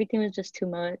like everything was just too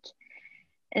much.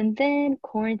 And then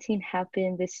quarantine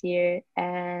happened this year,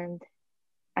 and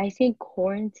I think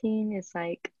quarantine is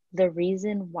like the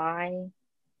reason why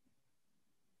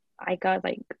I got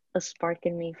like a spark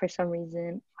in me for some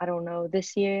reason. I don't know.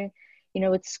 This year,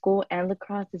 with school and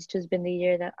lacrosse, it's just been the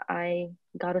year that I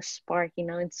got a spark.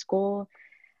 In school,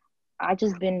 I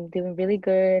just been doing really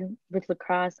good with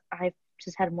lacrosse. I've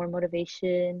just had more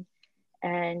motivation.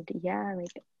 And yeah,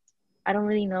 like I don't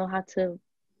really know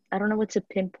I don't know what to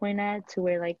pinpoint at to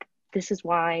where like this is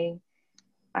why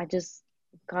I just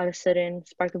got a sudden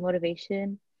spark of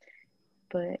motivation.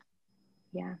 But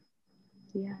yeah,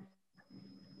 yeah.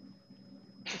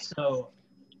 So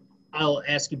I'll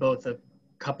ask you both a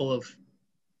couple of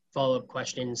follow-up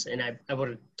questions, and I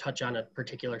want to touch on a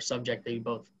particular subject that you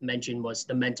both mentioned was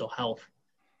the mental health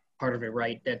part of it,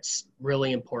 right? That's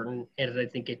really important, and I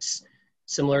think it's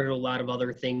similar to a lot of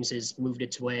other things, has moved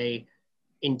its way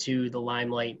into the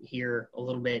limelight here a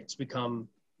little bit. It's become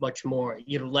much more,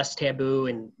 less taboo,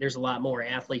 and there's a lot more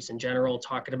athletes in general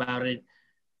talking about it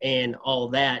and all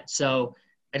that. So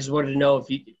I just wanted to know if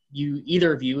you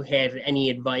either of you had any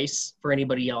advice for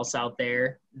anybody else out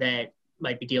there that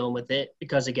might be dealing with it,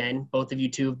 because again, both of you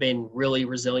two have been really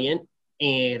resilient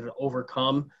and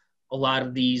overcome a lot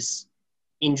of these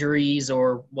injuries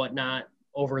or whatnot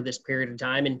over this period of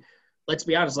time. And let's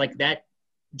be honest, like that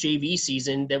JV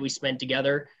season that we spent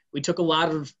together, we took a lot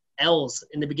of L's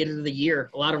in the beginning of the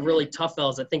year, a lot of really tough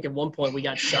L's. I think at one point we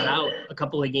got shut out a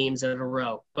couple of games in a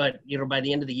row, but by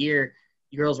the end of the year,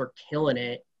 you girls were killing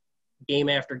it game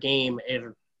after game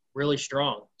and really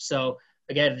strong. So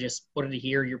again, just wanted to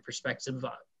hear your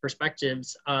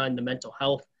perspectives on the mental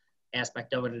health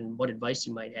aspect of it and what advice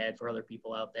you might have for other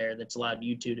people out there that's allowed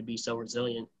you two to be so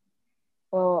resilient.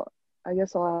 Well, I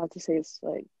guess all I have to say is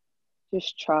like,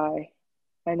 just try.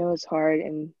 I know it's hard,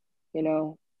 and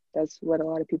that's what a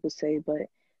lot of people say, but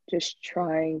just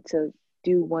trying to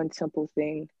do one simple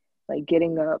thing, like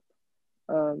getting up,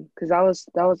 Because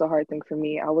that was a hard thing for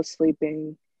me. I was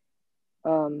sleeping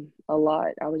a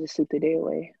lot. I would just sleep the day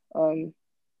away.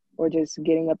 Or just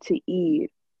getting up to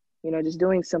eat, just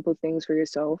doing simple things for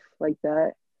yourself like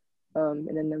that.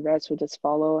 And then the rest will just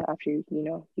follow after you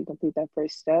complete that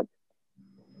first step.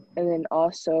 And then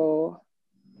also,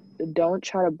 don't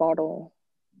try to bottle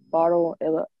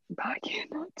it up. I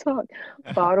cannot talk.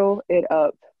 Bottle it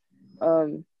up.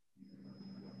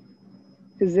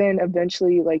 Because then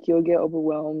eventually, like, you'll get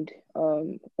overwhelmed,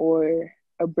 or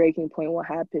a breaking point will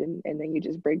happen, and then you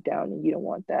just break down, and you don't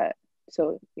want that.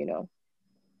 So,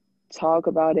 talk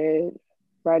about it,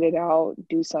 write it out,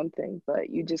 do something, but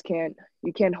you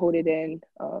can't hold it in.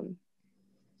 So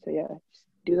yeah, just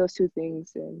do those two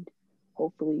things, and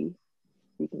hopefully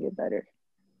you can get better.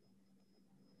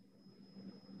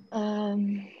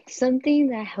 Something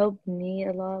that helped me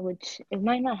a lot, which it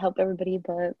might not help everybody,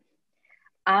 but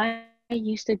I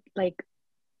used to like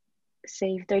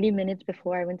save 30 minutes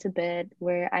before I went to bed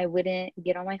where I wouldn't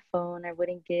get on my phone, I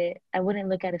wouldn't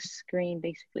look at a screen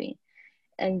basically.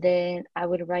 And then I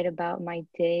would write about my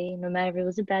day, no matter if it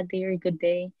was a bad day or a good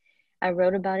day. I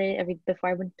wrote about it before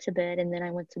I went to bed, and then I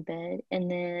went to bed.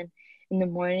 And then in the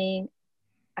morning,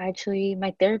 actually,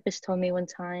 my therapist told me one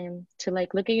time to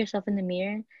like look at yourself in the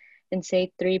mirror and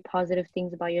say 3 positive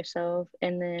things about yourself.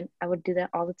 And then I would do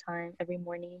that all the time, every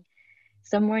morning.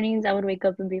 Some mornings I would wake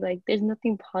up and be like, there's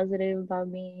nothing positive about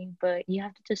me, but you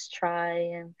have to just try.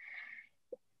 And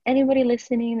anybody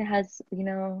listening that has,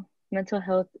 mental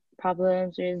health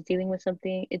problems or is dealing with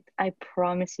something, I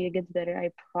promise you it gets better.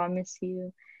 I promise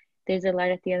you there's a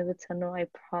light at the end of the tunnel. I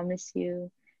promise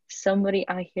you somebody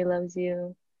out here loves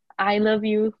you. I love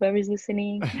you, whoever's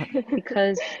listening,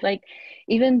 because like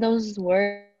even those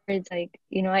words, like,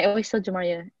 I always tell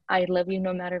Jamaria, I love you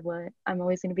no matter what. I'm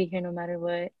always going to be here no matter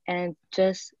what. And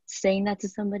just saying that to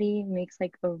somebody makes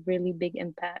like a really big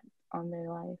impact on their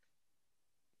life.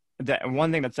 That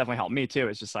one thing that's definitely helped me too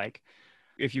is just like,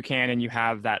 if you can and you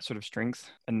have that sort of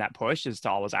strength and that push, is to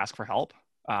always ask for help.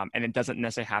 And it doesn't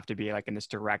necessarily have to be like in this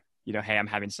direct, hey, I'm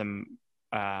having some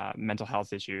mental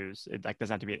health issues. It like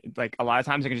doesn't have to be like, a lot of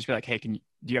times it can just be like, hey, do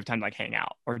you have time to like hang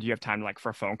out, or do you have time to like for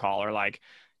a phone call, or like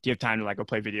do you have time to like go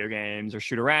play video games or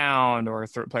shoot around or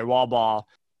play wall ball?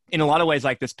 In a lot of ways,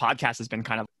 like this podcast has been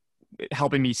kind of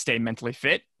helping me stay mentally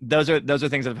fit. Those are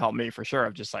things that have helped me for sure,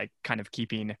 of just like kind of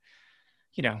keeping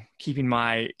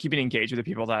engaged with the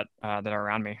people that are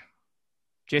around me.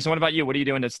 Jason, what about you? What are you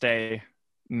doing to stay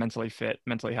mentally fit,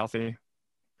 mentally healthy?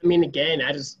 I mean, again,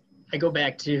 I go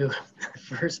back to the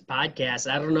first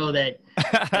podcast. I don't know that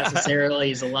necessarily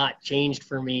is a lot changed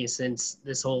for me since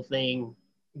this whole thing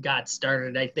got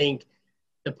started. I think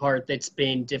the part that's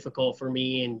been difficult for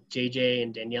me, and JJ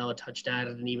and Daniela touched on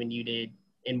it, and even you did,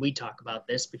 and we talk about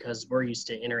this because we're used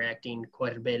to interacting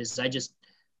quite a bit, is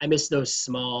I miss those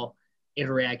small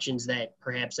interactions that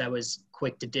perhaps I was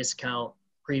quick to discount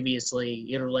previously.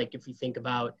 Like if you think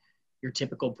about your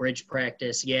typical bridge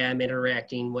practice, yeah, I'm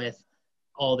interacting with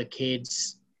all the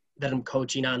kids that I'm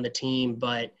coaching on the team,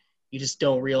 but you just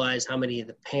don't realize how many of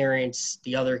the parents,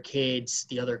 the other kids,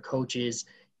 the other coaches,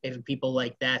 and people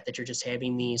like that you're just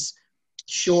having these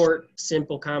short,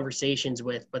 simple conversations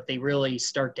with, but they really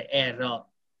start to add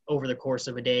up over the course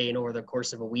of a day and over the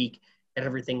course of a week and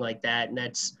everything like that. And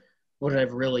that's what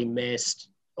I've really missed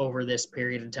over this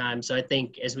period of time. So I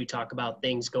think as we talk about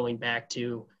things going back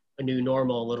to a new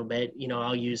normal a little bit,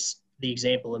 I'll use the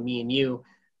example of me and you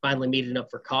finally meeting up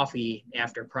for coffee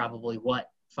after probably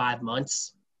 5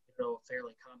 months,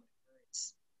 fairly common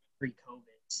occurrence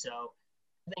pre-COVID. So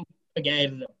I think,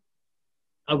 again,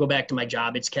 I'll go back to my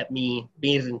job. It's kept me,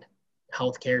 being in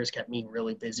healthcare has kept me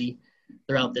really busy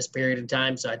throughout this period of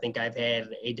time. So I think I've had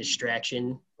a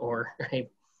distraction, or a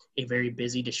very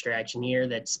busy distraction here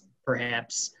that's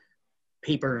perhaps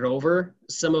papered over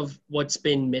some of what's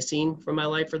been missing from my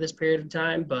life for this period of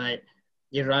time. But,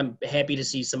 I'm happy to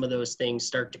see some of those things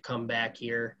start to come back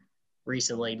here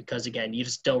recently, because again, you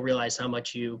just don't realize how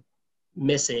much you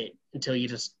miss it until you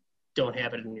just don't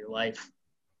have it in your life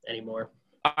anymore.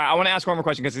 I want to ask one more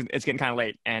question because it's getting kind of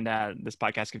late, and this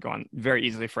podcast could go on very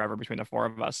easily forever between the four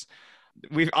of us.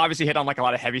 We've obviously hit on like a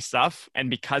lot of heavy stuff, and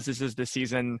because this is the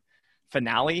season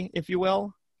finale, if you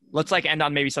will, let's like end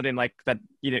on maybe something like that,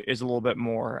 is a little bit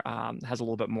more, has a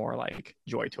little bit more like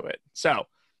joy to it.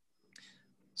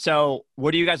 So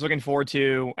what are you guys looking forward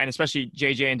to? And especially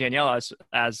JJ and Daniela,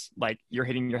 as like you're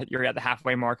at the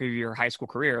halfway mark of your high school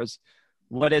careers.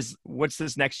 What's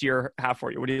this next year have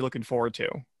for you? What are you looking forward to?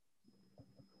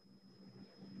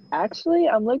 Actually,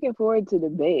 I'm looking forward to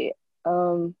debate.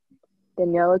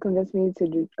 Daniela convinced me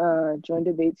to join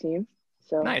debate team,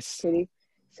 so nice. Pretty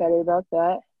excited about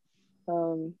that.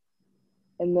 And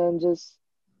then just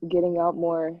getting out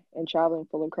more and traveling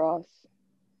for lacrosse.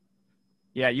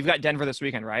 Yeah, you've got Denver this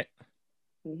weekend, right?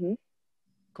 Mm-hmm.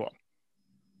 Cool.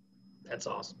 That's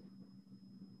awesome.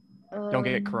 Don't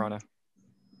get corona.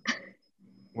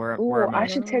 Where Ooh, am I? I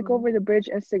should take over the Bridge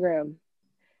Instagram.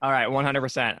 All right,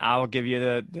 100%. I'll give you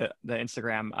the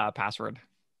Instagram password.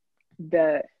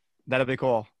 Bet. That'll be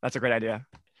cool. That's a great idea.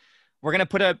 We're gonna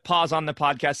put a pause on the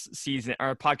podcast season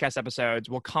or podcast episodes.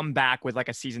 We'll come back with like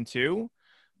a season 2.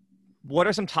 What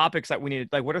are some topics that we need?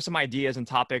 Like, what are some ideas and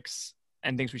topics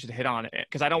and things we should hit on?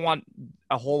 Because I don't want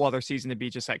a whole other season to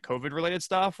be just like COVID related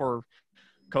stuff or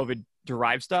COVID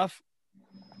derived stuff.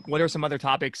 What are some other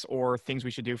topics or things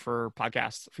we should do for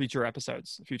podcasts, future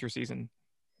episodes, future season?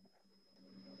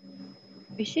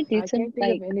 We should do I some can't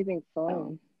think of anything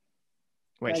fun.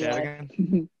 Wait, say that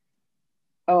again.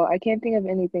 Oh, I can't think of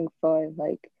anything fun.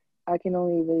 Like, I can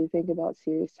only really think about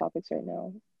serious topics right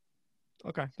now.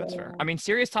 Okay, that's fair. I mean,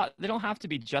 they don't have to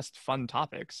be just fun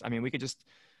topics. I mean,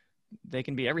 they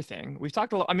can be everything. We've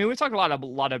talked a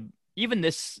lot of, even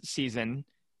this season,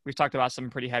 we've talked about some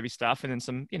pretty heavy stuff. And then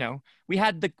some, we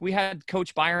had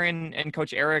Coach Byron and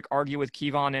Coach Eric argue with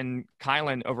Kevon and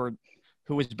Kylan over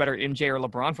who was better, MJ or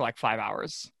LeBron, for like 5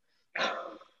 hours.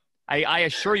 I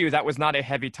assure you that was not a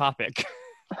heavy topic.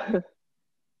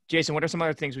 Jason, what are some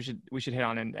other things we should hit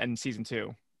on in season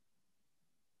 2?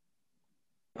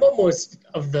 I'm almost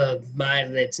of the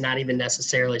mind that it's not even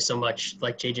necessarily so much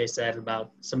like JJ said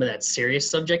about some of that serious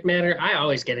subject matter. I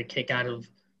always get a kick out of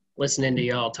listening to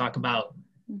y'all talk about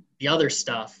the other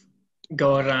stuff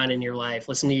going on in your life.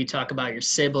 Listen to you talk about your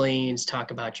siblings,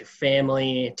 talk about your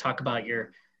family, talk about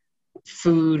your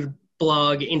food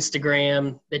blog,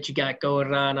 Instagram that you got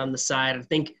going on the side. I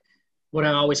think what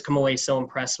I always come away so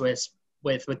impressed with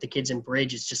the kids in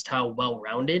Bridge is just how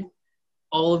well-rounded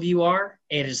all of you are,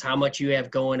 and just how much you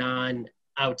have going on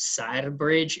outside of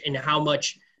Bridge and how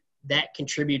much that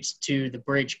contributes to the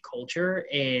Bridge culture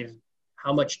and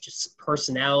how much just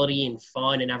personality and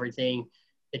fun and everything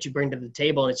that you bring to the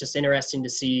table. And it's just interesting to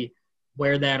see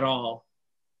where that all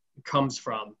comes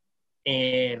from.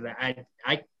 And I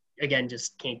again,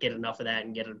 just can't get enough of that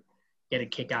and get a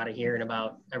kick out of hearing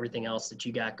about everything else that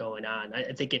you got going on.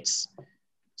 I think it's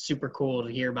super cool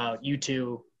to hear about you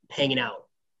two hanging out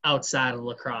outside of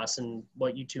lacrosse and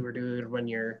what you two are doing when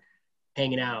you're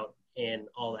hanging out and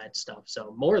all that stuff.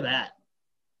 So more of that.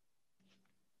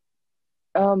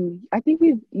 I think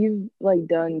you've like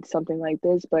done something like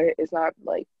this, but it's not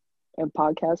like in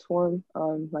podcast form.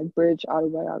 Like Bridge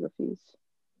autobiographies.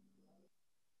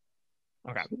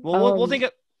 Okay. Well, we'll think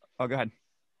it. Oh, go ahead.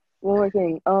 One more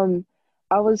thing.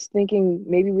 I was thinking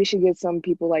maybe we should get some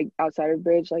people like outside of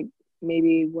Bridge, like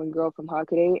maybe one girl from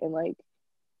Hockaday, and like,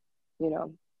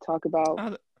 talk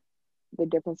about the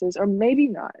differences, or maybe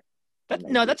not.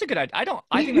 That's a good idea.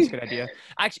 I think that's a good idea.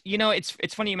 Actually,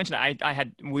 it's funny you mentioned it.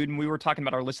 When we were talking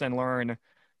about our listen and learn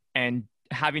and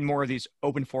having more of these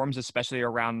open forums, especially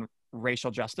around racial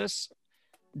justice,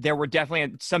 there were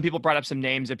definitely some people brought up some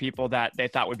names of people that they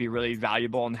thought would be really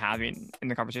valuable in having in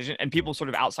the conversation, and people sort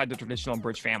of outside the traditional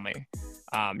Bridge family,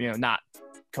 not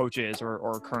coaches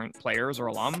or current players or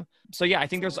alum. So yeah, I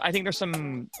think there's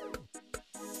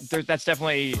that's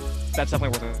definitely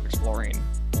worth exploring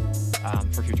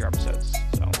for future episodes.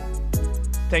 So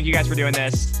thank you guys for doing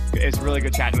this. It's really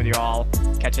good chatting with you all,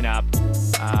 catching up.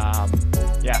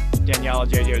 Yeah, Danielle,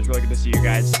 JJ, it was really good to see you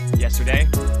guys yesterday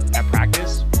at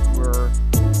practice. We're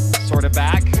sort of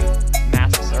back.